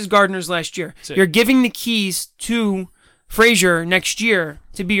 This is Gardner's last year. You're giving the keys to Frazier next year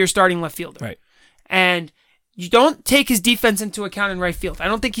to be your starting left fielder. Right. And you don't take his defense into account in right field. I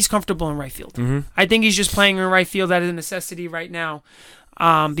don't think he's comfortable in right field. Mm-hmm. I think he's just playing in right field out of necessity right now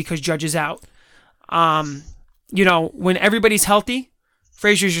because Judge is out. When everybody's healthy,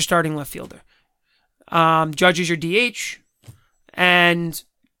 Frazier's your starting left fielder. Judge is your DH. And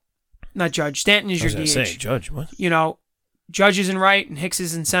not Judge. Stanton is your DH. Say, Judge, what? Judge is in right and Hicks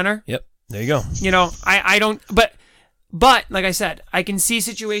is in center. Yep. There you go. I don't. But like I said, I can see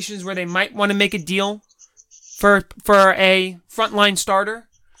situations where they might want to make a deal for a frontline starter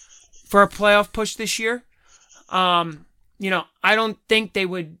for a playoff push this year. I don't think they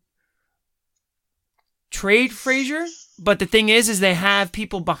would trade Frazier, but the thing is they have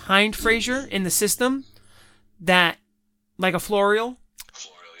people behind Frazier in the system that, like a Florial.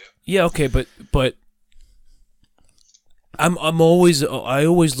 Yeah. Okay, but I always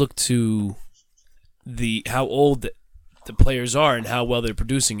look to how old the players are and how well they're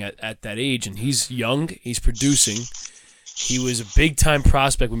producing at that age, and he's young. He's producing. He was a big time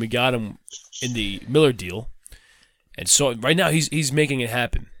prospect when we got him in the Miller deal, and so right now he's making it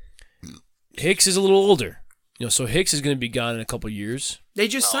happen. Hicks is a little older, so Hicks is going to be gone in a couple of years. They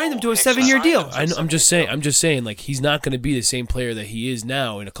just signed him to a 7-year deal. I'm just saying, like, he's not going to be the same player that he is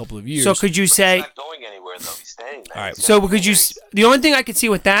now in a couple of years. So could you say? He's not going anywhere though. He's staying there. All right. So could you? The only thing I could see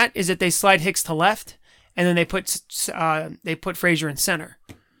with that is that they slide Hicks to left, and then they put Frazier in center.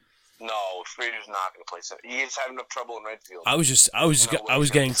 No, Frazier's not going to play center. He's having enough trouble in right field. I was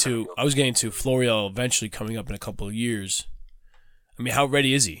getting to Florial eventually coming up in a couple of years. I mean, how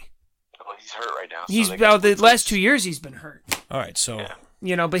ready is he? now. So He's they well, got the some last tweaks. 2 years he's been hurt. All right, so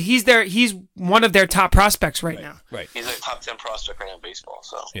Yeah. But he's one of their top prospects right now. right, He's a top 10 prospect right now in baseball.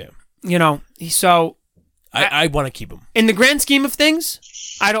 So yeah, So I want to keep him. in the grand scheme of things,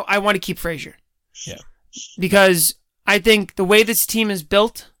 I want to keep Frazier. Yeah, Because I think the way this team is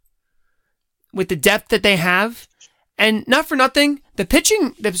built, with the depth that they have, and not for nothing, the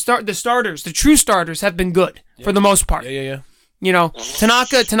pitching, the starters, the true starters have been good for the most part. yeah.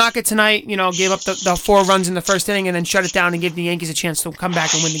 Tanaka tonight, gave up the 4 runs in the first inning and then shut it down and gave the Yankees a chance to come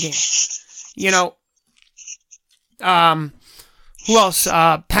back and win the game. Who else?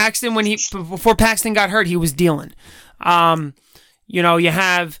 Paxton, before Paxton got hurt, he was dealing. You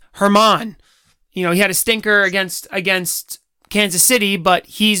have Herman. He had a stinker against Kansas City, but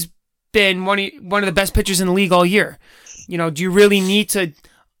he's been one of the best pitchers in the league all year. Do you really need to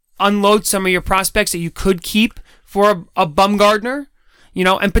unload some of your prospects that you could keep for a Bumgardner?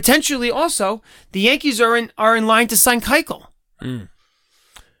 And potentially also the Yankees are in line to sign Keuchel.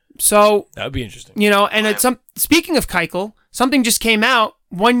 So That would be interesting. and speaking of Keuchel, something just came out.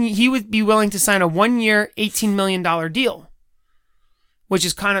 He would be willing to sign a 1-year, $18 million deal, which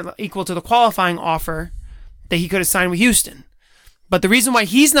is kind of equal to the qualifying offer that he could have signed with Houston. But the reason why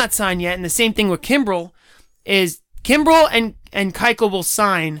he's not signed yet, and the same thing with Kimbrel, is Kimbrel and Keuchel will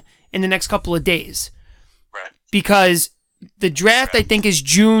sign in the next couple of days. right. Because the draft, I think, is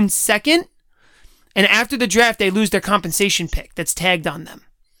June 2nd. And after the draft, they lose their compensation pick that's tagged on them.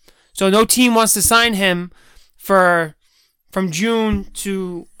 So no team wants to sign him from June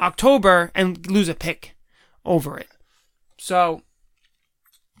to October and lose a pick over it. So,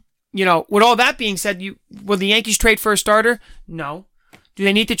 with all that being said, will the Yankees trade for a starter? No. Do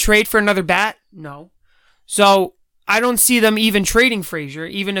they need to trade for another bat? No. So I don't see them even trading Frazier,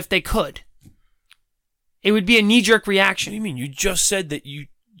 even if they could. It would be a knee-jerk What reaction. do you mean? You just said that you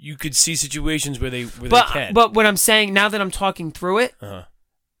could see situations where they can. But what I'm saying, now that I'm talking through it,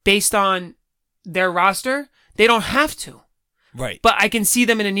 based on their roster, they don't have to. Right. But I can see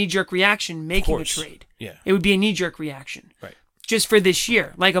them in a knee-jerk reaction making a course. trade. Yeah. It would be a knee-jerk reaction. Right. Just for this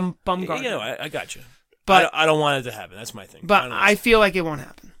year, like a Bumgarner. I got you. But- I don't want it to happen. That's my thing. But I feel like it won't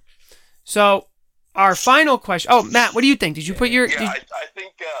happen. So, our final question. Oh, Matt, what do you think? Did you put your... Yeah, I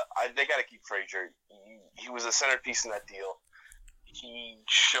think they got to keep Frazier. He was a centerpiece in that deal. He's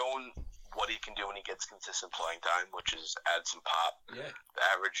shown what he can do when he gets consistent playing time, which is add some pop. Yeah. The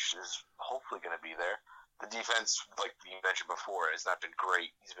average is hopefully going to be there. The defense, like you mentioned before, has not been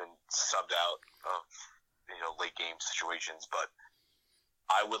great. He's been subbed out of late game situations, but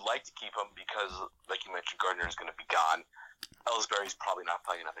I would like to keep him because, like you mentioned, Gardner is going to be gone. Ellsbury's probably not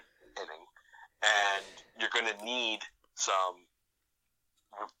playing another inning, and you're going to need some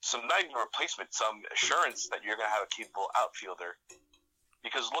not even replacement, some assurance that you're going to have a capable outfielder.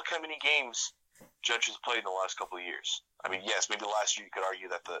 Because look how many games Judge has played in the last couple of years. I mean, yes, maybe last year you could argue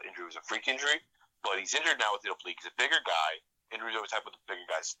that the injury was a freak injury, but he's injured now with the open league. He's a bigger guy. Injuries always happen with the bigger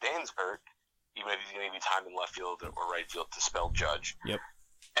guys. Stan's hurt, even if he's going to be time in left field or right field to spell Judge. Yep.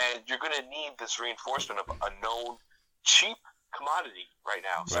 And you're going to need this reinforcement of a known cheap commodity right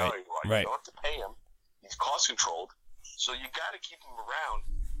now, salary-wise. Right. You don't have to pay him. He's cost-controlled. So you got to keep him around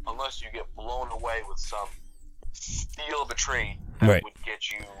unless you get blown away with some steal of a trade that would get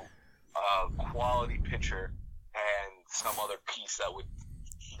you a quality pitcher and some other piece that would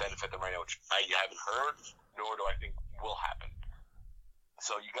benefit them right now, which I haven't heard, nor do I think will happen.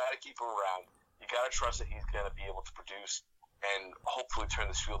 So you got to keep him around. You got to trust that he's going to be able to produce and hopefully turn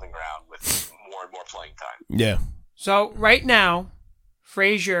this fielding around with more and more playing time. Yeah. So, right now,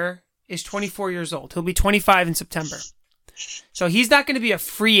 Frazier is 24 years old. He'll be 25 in September. So, he's not going to be a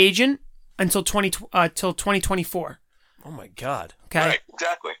free agent until 2024. Oh, my God. Okay? Right,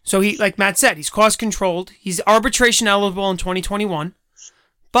 exactly. So, he, like Matt said, he's cost-controlled. He's arbitration eligible in 2021.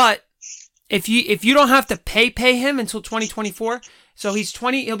 But if you don't have to pay him until 2024, so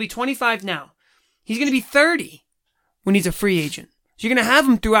he'll be 25 now. He's going to be 30 when he's a free agent. So you're going to have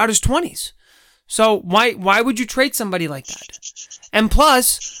him throughout his 20s. So why would you trade somebody like that? And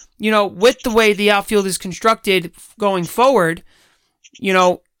plus, with the way the outfield is constructed going forward,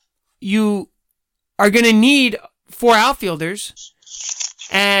 you are going to need 4 outfielders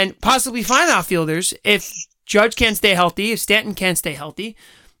and possibly 5 outfielders if Judge can't stay healthy, if Stanton can't stay healthy.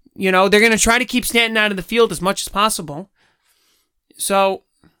 They're going to try to keep Stanton out of the field as much as possible. So,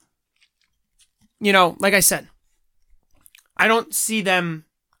 like I said, I see them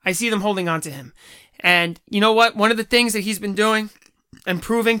holding on to him. And you know what? One of the things that he's been doing and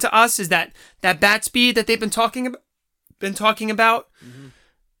proving to us is that bat speed that they've been talking about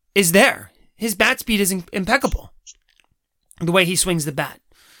is there. His bat speed is impeccable. The way he swings the bat.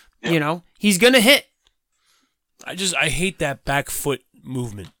 You know, he's going to hit. I hate that back foot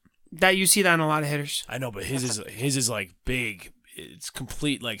movement. That you see that in a lot of hitters. I know, but his is like big. It's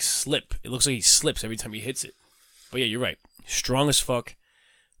complete like slip. It looks like he slips every time he hits it. But yeah, you're right. Strong as fuck.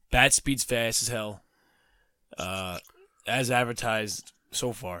 Bat speed's fast as hell. As advertised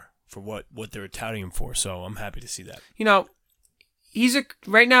so far for what they're touting him for. So I'm happy to see that. You know,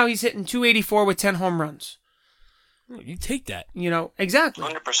 right now he's hitting 284 with 10 home runs. You take that. You know, exactly.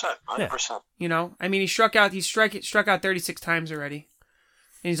 100%. You know, I mean, he struck out 36 times already.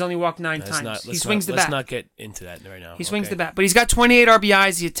 And he's only walked 9 times. He swings the bat. Let's not get into that right now. He swings the bat. But he's got 28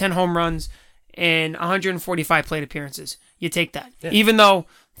 RBIs, he had 10 home runs, and 145 plate appearances. You take that. Yeah. Even though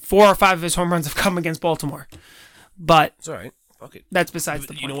 4 or 5 of his home runs have come against Baltimore. But it's all right. Fuck it. That's besides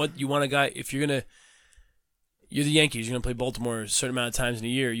the point. You know what? You want a guy, if you're the Yankees, you're going to play Baltimore a certain amount of times in a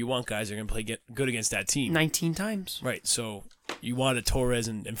year. You want guys that are going to play good against that team. 19 times. Right. So you want a Torres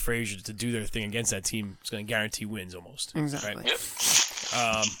and Frazier to do their thing against that team. It's going to guarantee wins almost. Exactly. Right? Yep.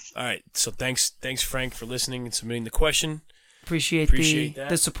 All right. So thanks, Frank, for listening and submitting the question. Appreciate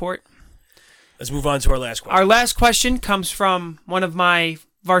the support. Let's move on to our last question. Our last question comes from one of my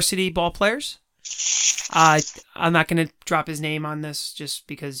varsity ball players. I'm not going to drop his name on this just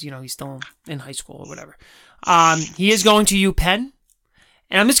because, you know, he's still in high school or whatever. He is going to UPenn,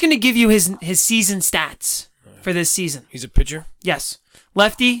 and I'm just going to give you his season stats for this season. He's a pitcher? Yes.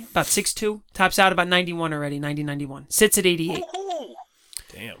 Lefty, about 6'2", tops out about 91 already, 91. Sits at 88.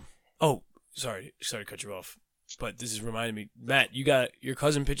 Damn. Oh, sorry to cut you off, but this is reminding me. Matt, you got your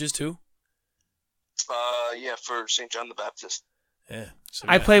cousin pitches too? Yeah, for St. John the Baptist. Yeah. So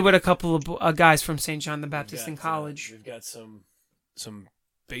I played with a couple of guys from St. John the Baptist in college. We've got some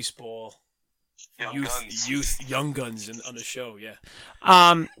baseball young guns on the show,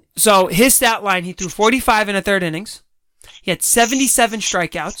 yeah. So his stat line, he threw 45 in the third innings. He had 77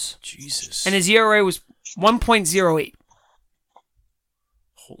 strikeouts. Jesus. And his ERA was 1.08.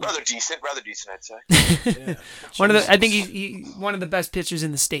 Rather decent, I'd say. Yeah. I think he's one of the best pitchers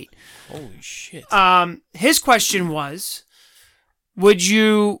in the state. Holy shit. His question was, would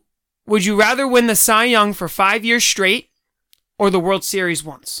you rather win the Cy Young for 5 years straight or the World Series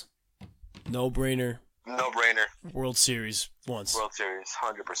once? No brainer. World Series once.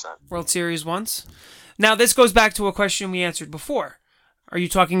 100%. World Series once. Now, this goes back to a question we answered before. Are you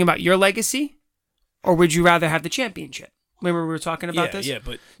talking about your legacy, or would you rather have the championship? Remember we were talking about this? Yeah,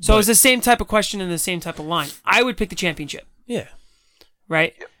 but it's the same type of question and the same type of line. I would pick the championship. Yeah.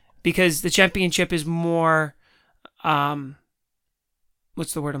 Right? Yep. Because the championship is more,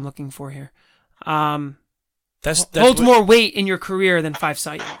 what's the word I'm looking for here? That's holds more weight in your career than 5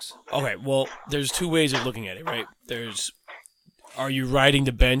 Cy Youngs. Okay, well, there's 2 ways of looking at it, right? Are you riding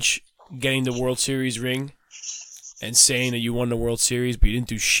the bench, getting the World Series ring, and saying that you won the World Series, but you didn't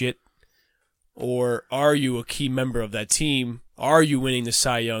do shit? Or are you a key member of that team? Are you winning the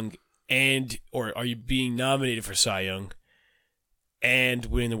Cy Young, or are you being nominated for Cy Young and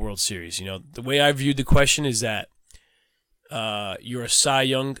winning the World Series? You know, the way I viewed the question is that you're a Cy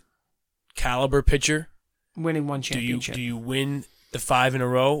Young caliber pitcher. Winning one championship. Do you win the 5 in a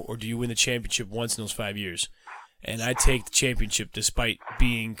row, or do you win the championship once in those 5 years? And I take the championship despite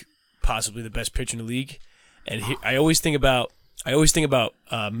being possibly the best pitcher in the league. And I always think about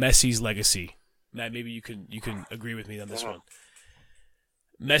Messi's legacy. Matt, maybe you can agree with me on this one.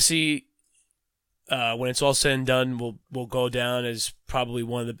 Messi, when it's all said and done, will go down as probably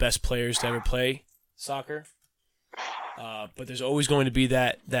one of the best players to ever play soccer. But there's always going to be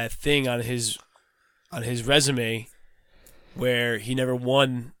that thing on his resume where he never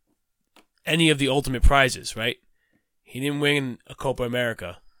won any of the ultimate prizes, right? He didn't win a Copa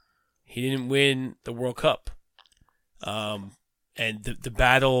America. He didn't win the World Cup. And the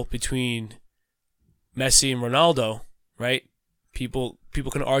battle between Messi and Ronaldo, right? People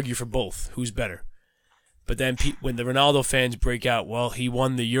can argue for both. Who's better? But then when the Ronaldo fans break out, well, he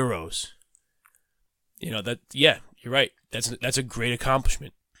won the Euros. You know, you're right. That's a great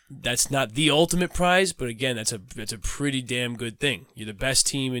accomplishment. That's not the ultimate prize, but again, that's a pretty damn good thing. You're the best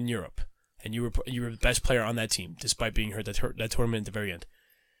team in Europe, and you were the best player on that team, despite being hurt that tournament at the very end.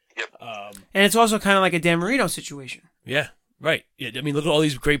 Yep. And it's also kind of like a Dan Marino situation. Yeah, right. Yeah, I mean, look at all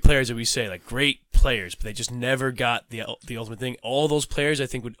these great players that we say, like great players, but they just never got the ultimate thing. All those players, I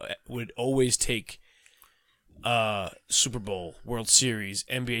think, would always take Super Bowl, World Series,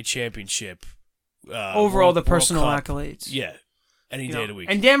 NBA championship. Overall, the personal accolades. Yeah. Any day of the week.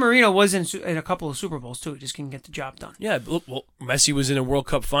 And Dan Marino was in a couple of Super Bowls, too. He just couldn't get the job done. Yeah, well, Messi was in a World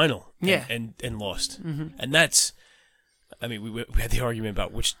Cup final and lost. Mm-hmm. And that's, I mean, we had the argument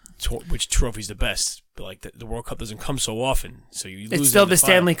about which trophy's the best, but like the World Cup doesn't come so often, so you lose. It's still in the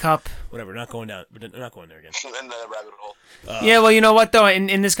final. Stanley Cup. Whatever, not going down. We're not going there again. And the rabbit hole. Yeah, well, you know what though?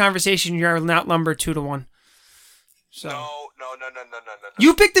 In this conversation, you're outnumbered 2-1. So No.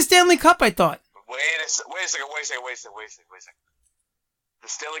 you picked the Stanley Cup, I thought. Wait a second. The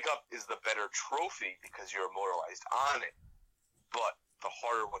Stanley Cup is the better trophy because you're immortalized on it, but the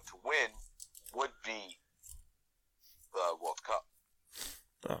harder one to win would be the World Cup.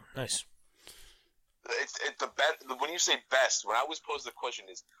 Oh, nice. It's the best. When you say best, when I was posed the question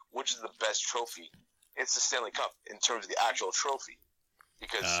is which is the best trophy, it's the Stanley Cup in terms of the actual trophy,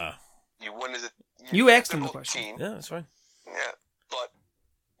 because you win as a You asked him the question. team. Yeah, that's fine. Yeah, but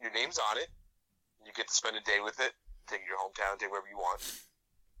your name's on it. You get to spend a day with it. Take it to your hometown, take wherever you want.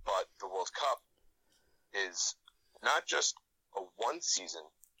 But the World Cup is not just a one season.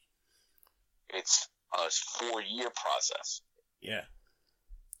 It's a 4-year process. Yeah.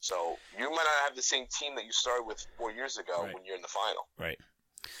 So you might not have the same team that you started with 4 years ago Right. when you're in the final. Right.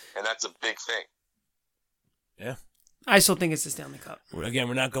 And that's a big thing. Yeah. I still think it's the Stanley Cup. Again,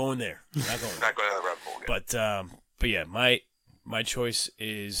 we're not going there. We're not going We're there. not going to the Red Bull again. But yeah, my choice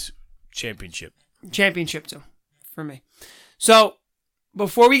is championship. Championship too, for me. So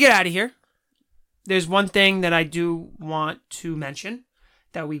before we get out of here, there's one thing that I do want to mention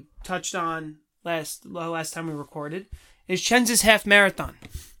that we touched on last time we recorded is Chenz's half marathon.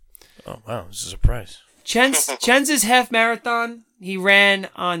 Oh wow, this is a surprise. Chenz's half marathon. He ran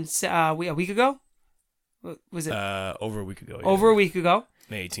on a week ago. What was it? Over a week ago. Yeah. Over a week ago.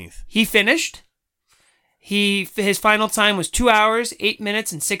 May 18th. He finished. His final time was 2 hours, 8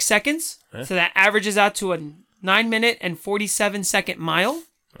 minutes, and 6 seconds. Huh? So that averages out to a 9-minute and 47-second mile.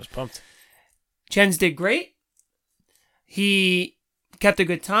 I was pumped. Chenz did great. He kept a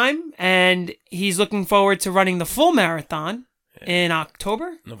good time, and he's looking forward to running the full marathon in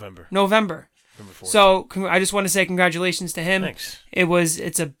October? November. November. 4th. So I just want to say congratulations to him. Thanks.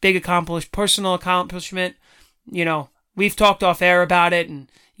 It's a big personal accomplishment. You know, we've talked off air about it, and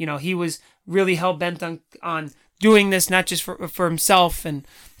you know, he was really hell bent on doing this, not just for himself, and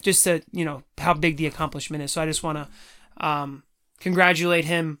just to, you know, how big the accomplishment is. So I just want to congratulate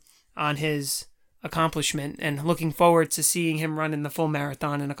him on his accomplishment, and looking forward to seeing him run in the full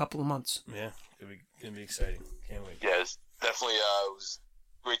marathon in a couple of months. Yeah, gonna be exciting. Can't wait. Yeah, it's definitely it was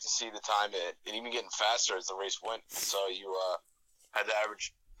great to see the time and even getting faster as the race went. So you had the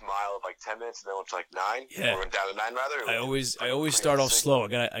average mile of like 10 minutes, and then went to like 9. Yeah. Or went down to 9 rather. I always start off slow. I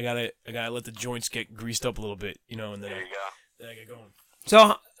gotta let the joints get greased up a little bit, you know, and then There you go. then I get going.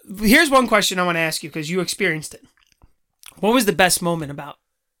 So here's one question I want to ask you, because you experienced it. What was the best moment about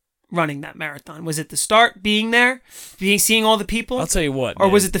running that marathon? Was it the start, being there, seeing all the people? I'll tell you what, or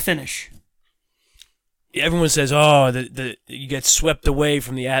man. was it the finish? Everyone says, "Oh, you get swept away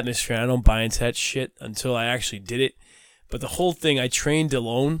from the atmosphere." I don't buy into that shit until I actually did it. But the whole thing, I trained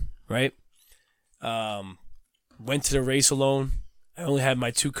alone, right? Went to the race alone. I only had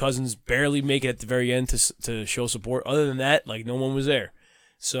my 2 cousins barely make it at the very end to show support. Other than that, like, no one was there.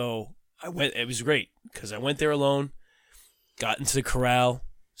 So I went. It was great because I went there alone, got into the corral,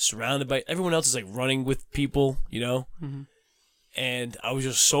 surrounded by everyone else is like running with people, you know, and I was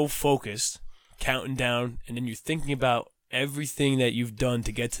just so focused, counting down, and then you're thinking about everything that you've done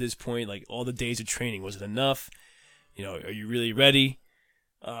to get to this point, like all the days of training. Was it enough? You know, are you really ready?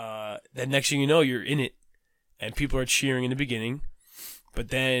 Then next thing you know, you're in it, and people are cheering in the beginning, but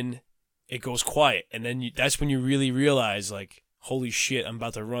then it goes quiet, and then that's when you really realize, like, holy shit, I'm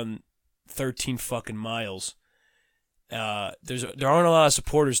about to run 13 fucking miles. There aren't a lot of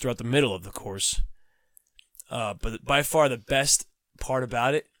supporters throughout the middle of the course, but by far the best part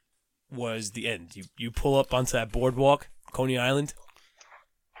about it was the end. You pull up onto that boardwalk, Coney Island.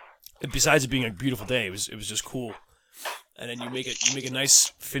 And besides it being a beautiful day, it was just cool. And then you make a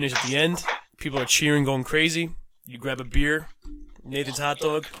nice finish at the end. People are cheering, going crazy. You grab a beer, Nathan's hot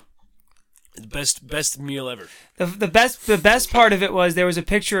dog. The best meal ever. The best part of it was there was a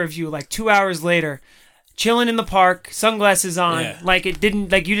picture of you like 2 hours later, chilling in the park, sunglasses on, Yeah. like you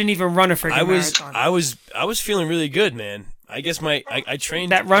didn't even run a freaking marathon. I was feeling really good, man. I guess I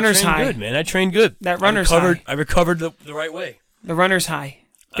trained That runner's I trained high. good, man. I trained good. That runner's high. I recovered the right way. The runner's high,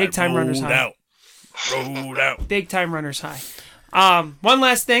 big time runner's high, Rolled out. big time runner's high. One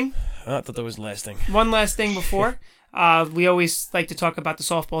last thing. I thought that was the last thing. One last thing before. We always like to talk about the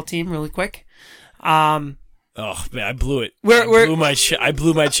softball team really quick. Oh man, I blew it. We're- I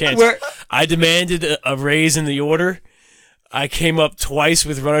blew my chance. We're- I demanded a raise in the order. I came up twice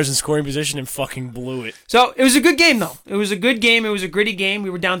with runners in scoring position and fucking blew it. So it was a good game, though. It was a good game. It was a gritty game. We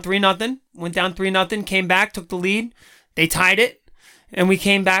were down 3-0. Went down 3-0. Came back, took the lead. They tied it, and we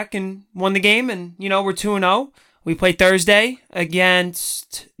came back and won the game, and, we're 2-0. We play Thursday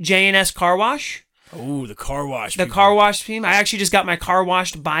against J&S Car Wash. Oh, the car wash. The people. car wash team. I actually just got my car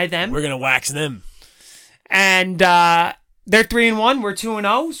washed by them. We're going to wax them. And they're 3-1. We're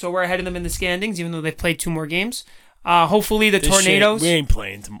 2-0, so we're ahead of them in the standings, even though they've played 2 more games. Hopefully the Tornadoes. We ain't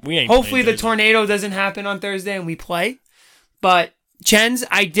playing. Hopefully the tornado doesn't happen on Thursday and we play. But Chens,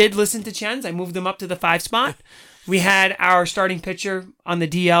 I did listen to Chens. I moved them up to the 5 spot. We had our starting pitcher on the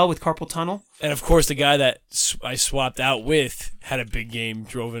DL with carpal tunnel. And of course, the guy that I swapped out with had a big game,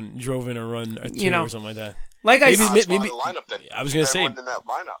 drove in a run or 2 or something like that. Like I Maybe- said, The lineup then. I was gonna say- Everyone in that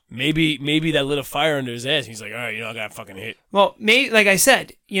lineup. Maybe that lit a fire under his ass. He's like, all right, I got to fucking hit. well, like I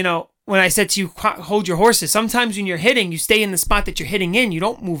said, when I said to you, hold your horses, sometimes when you're hitting, you stay in the spot that you're hitting in. You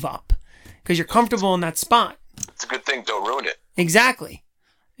don't move up because you're comfortable in that spot. It's a good thing. Don't ruin it. Exactly.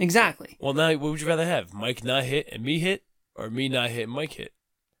 Well, now, what would you rather have? Mike not hit and me hit, or me not hit and Mike hit?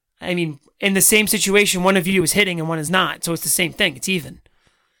 I mean, in the same situation, one of you is hitting and one is not. So it's the same thing. It's even.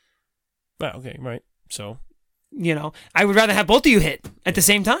 Right, okay, right. So, I would rather have both of you hit at the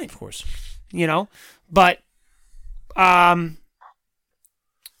same time. of course. But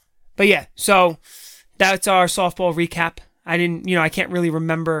yeah, so that's our softball recap. I can't really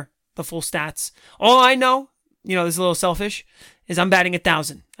remember the full stats. All I know, this is a little selfish, is I'm batting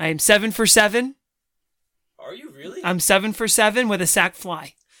 1,000. I am 7 for 7. Are you really? I'm 7 for 7 with a sac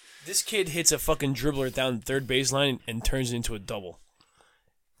fly. This kid hits a fucking dribbler down the third baseline and turns it into a double.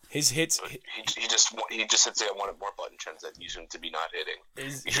 His hits. He just hits the one more button chance that use him to be not hitting.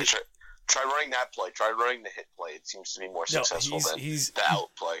 His, You should try running that play. Try running the hit play. It seems to be more successful than the out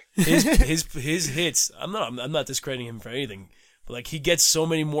play. his hits. I'm not discrediting him for anything, but like he gets so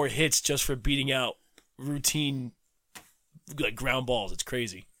many more hits just for beating out routine like ground balls. It's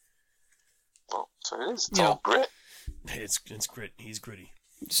crazy. Well, so it is. It's all grit. It's grit. He's gritty.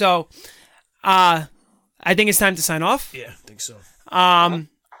 So, I think it's time to sign off. Yeah, I think so.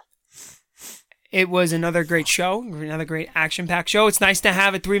 It was another great show, another great action-packed show. It's nice to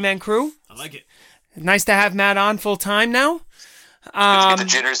have a 3-man crew. I like it. Nice to have Matt on full time now. Get the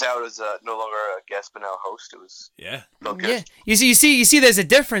jitters out as no longer a guest but now host. It was felt good. Yeah, you see. There's a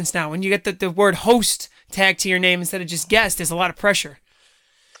difference now when you get the word host tagged to your name instead of just guest. There's a lot of pressure.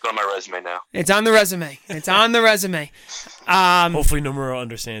 It's going on my resume now. It's on the resume. Hopefully, Nomura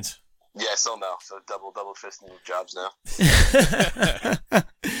understands. Yeah, still no. So double fisting jobs now.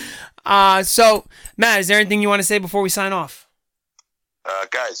 So Matt, is there anything you want to say before we sign off?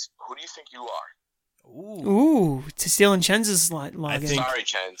 Guys, who do you think you are? Ooh, to stealing Chenz's login. Sorry,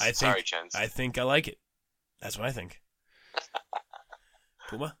 Chens. Sorry, Chens. I think I like it. That's what I think.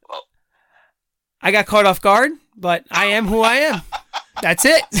 Puma? Well, I got caught off guard, but I am who I am. That's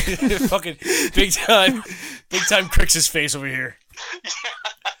it. Fucking big time Crix's face over here.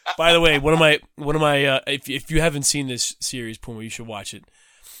 By the way, one of my if you haven't seen this series, Puma, you should watch it.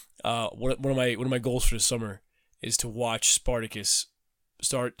 One of my goals for the summer is to watch Spartacus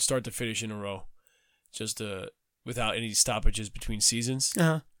start to finish in a row, just without any stoppages between seasons.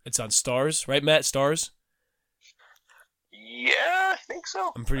 Uh-huh. It's on Stars, right, Matt? Stars. yeah, I think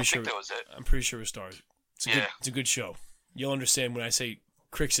so. I'm pretty I sure think that was it. I'm pretty sure it's Stars. It's a good show. You'll understand when I say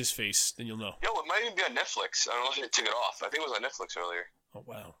Crix's face, then you'll know. Yo, it might even be on Netflix. I don't know if they took it off. I think it was on Netflix earlier. Oh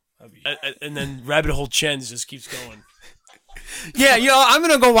wow. And then Rabbit Hole Chens just keeps going. Yeah, I'm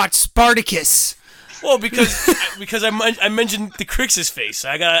gonna go watch Spartacus. Well, because I mentioned the Crix's face.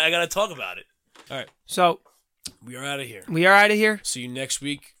 I gotta talk about it. All right. So We are out of here. we are out of here. See you next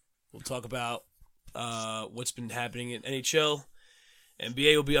week. We'll talk about what's been happening in NHL.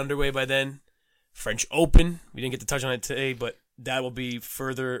 NBA will be underway by then. French Open. We didn't get to touch on it today, but that will be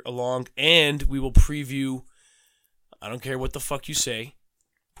further along. And we will preview, I don't care what the fuck you say,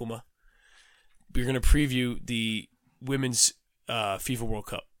 Puma. We're going to preview the Women's FIFA World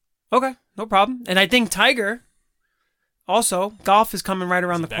Cup. Okay, no problem. And I think Tiger, also, golf is coming right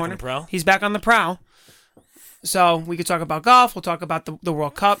around the back corner. on the prowl? He's back on the prowl. So we could talk about golf. We'll talk about the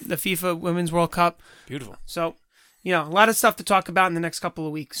World Cup, the FIFA Women's World Cup. Beautiful. So, a lot of stuff to talk about in the next couple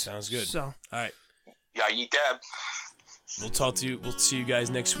of weeks. Sounds good. So, All right. Yeah, eat dab. We'll see you guys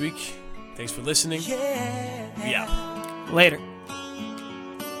next week. Thanks for listening. We out. later.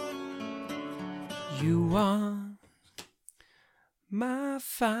 You are my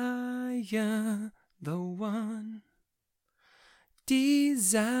fire, the one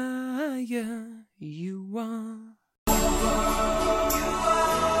desire you are.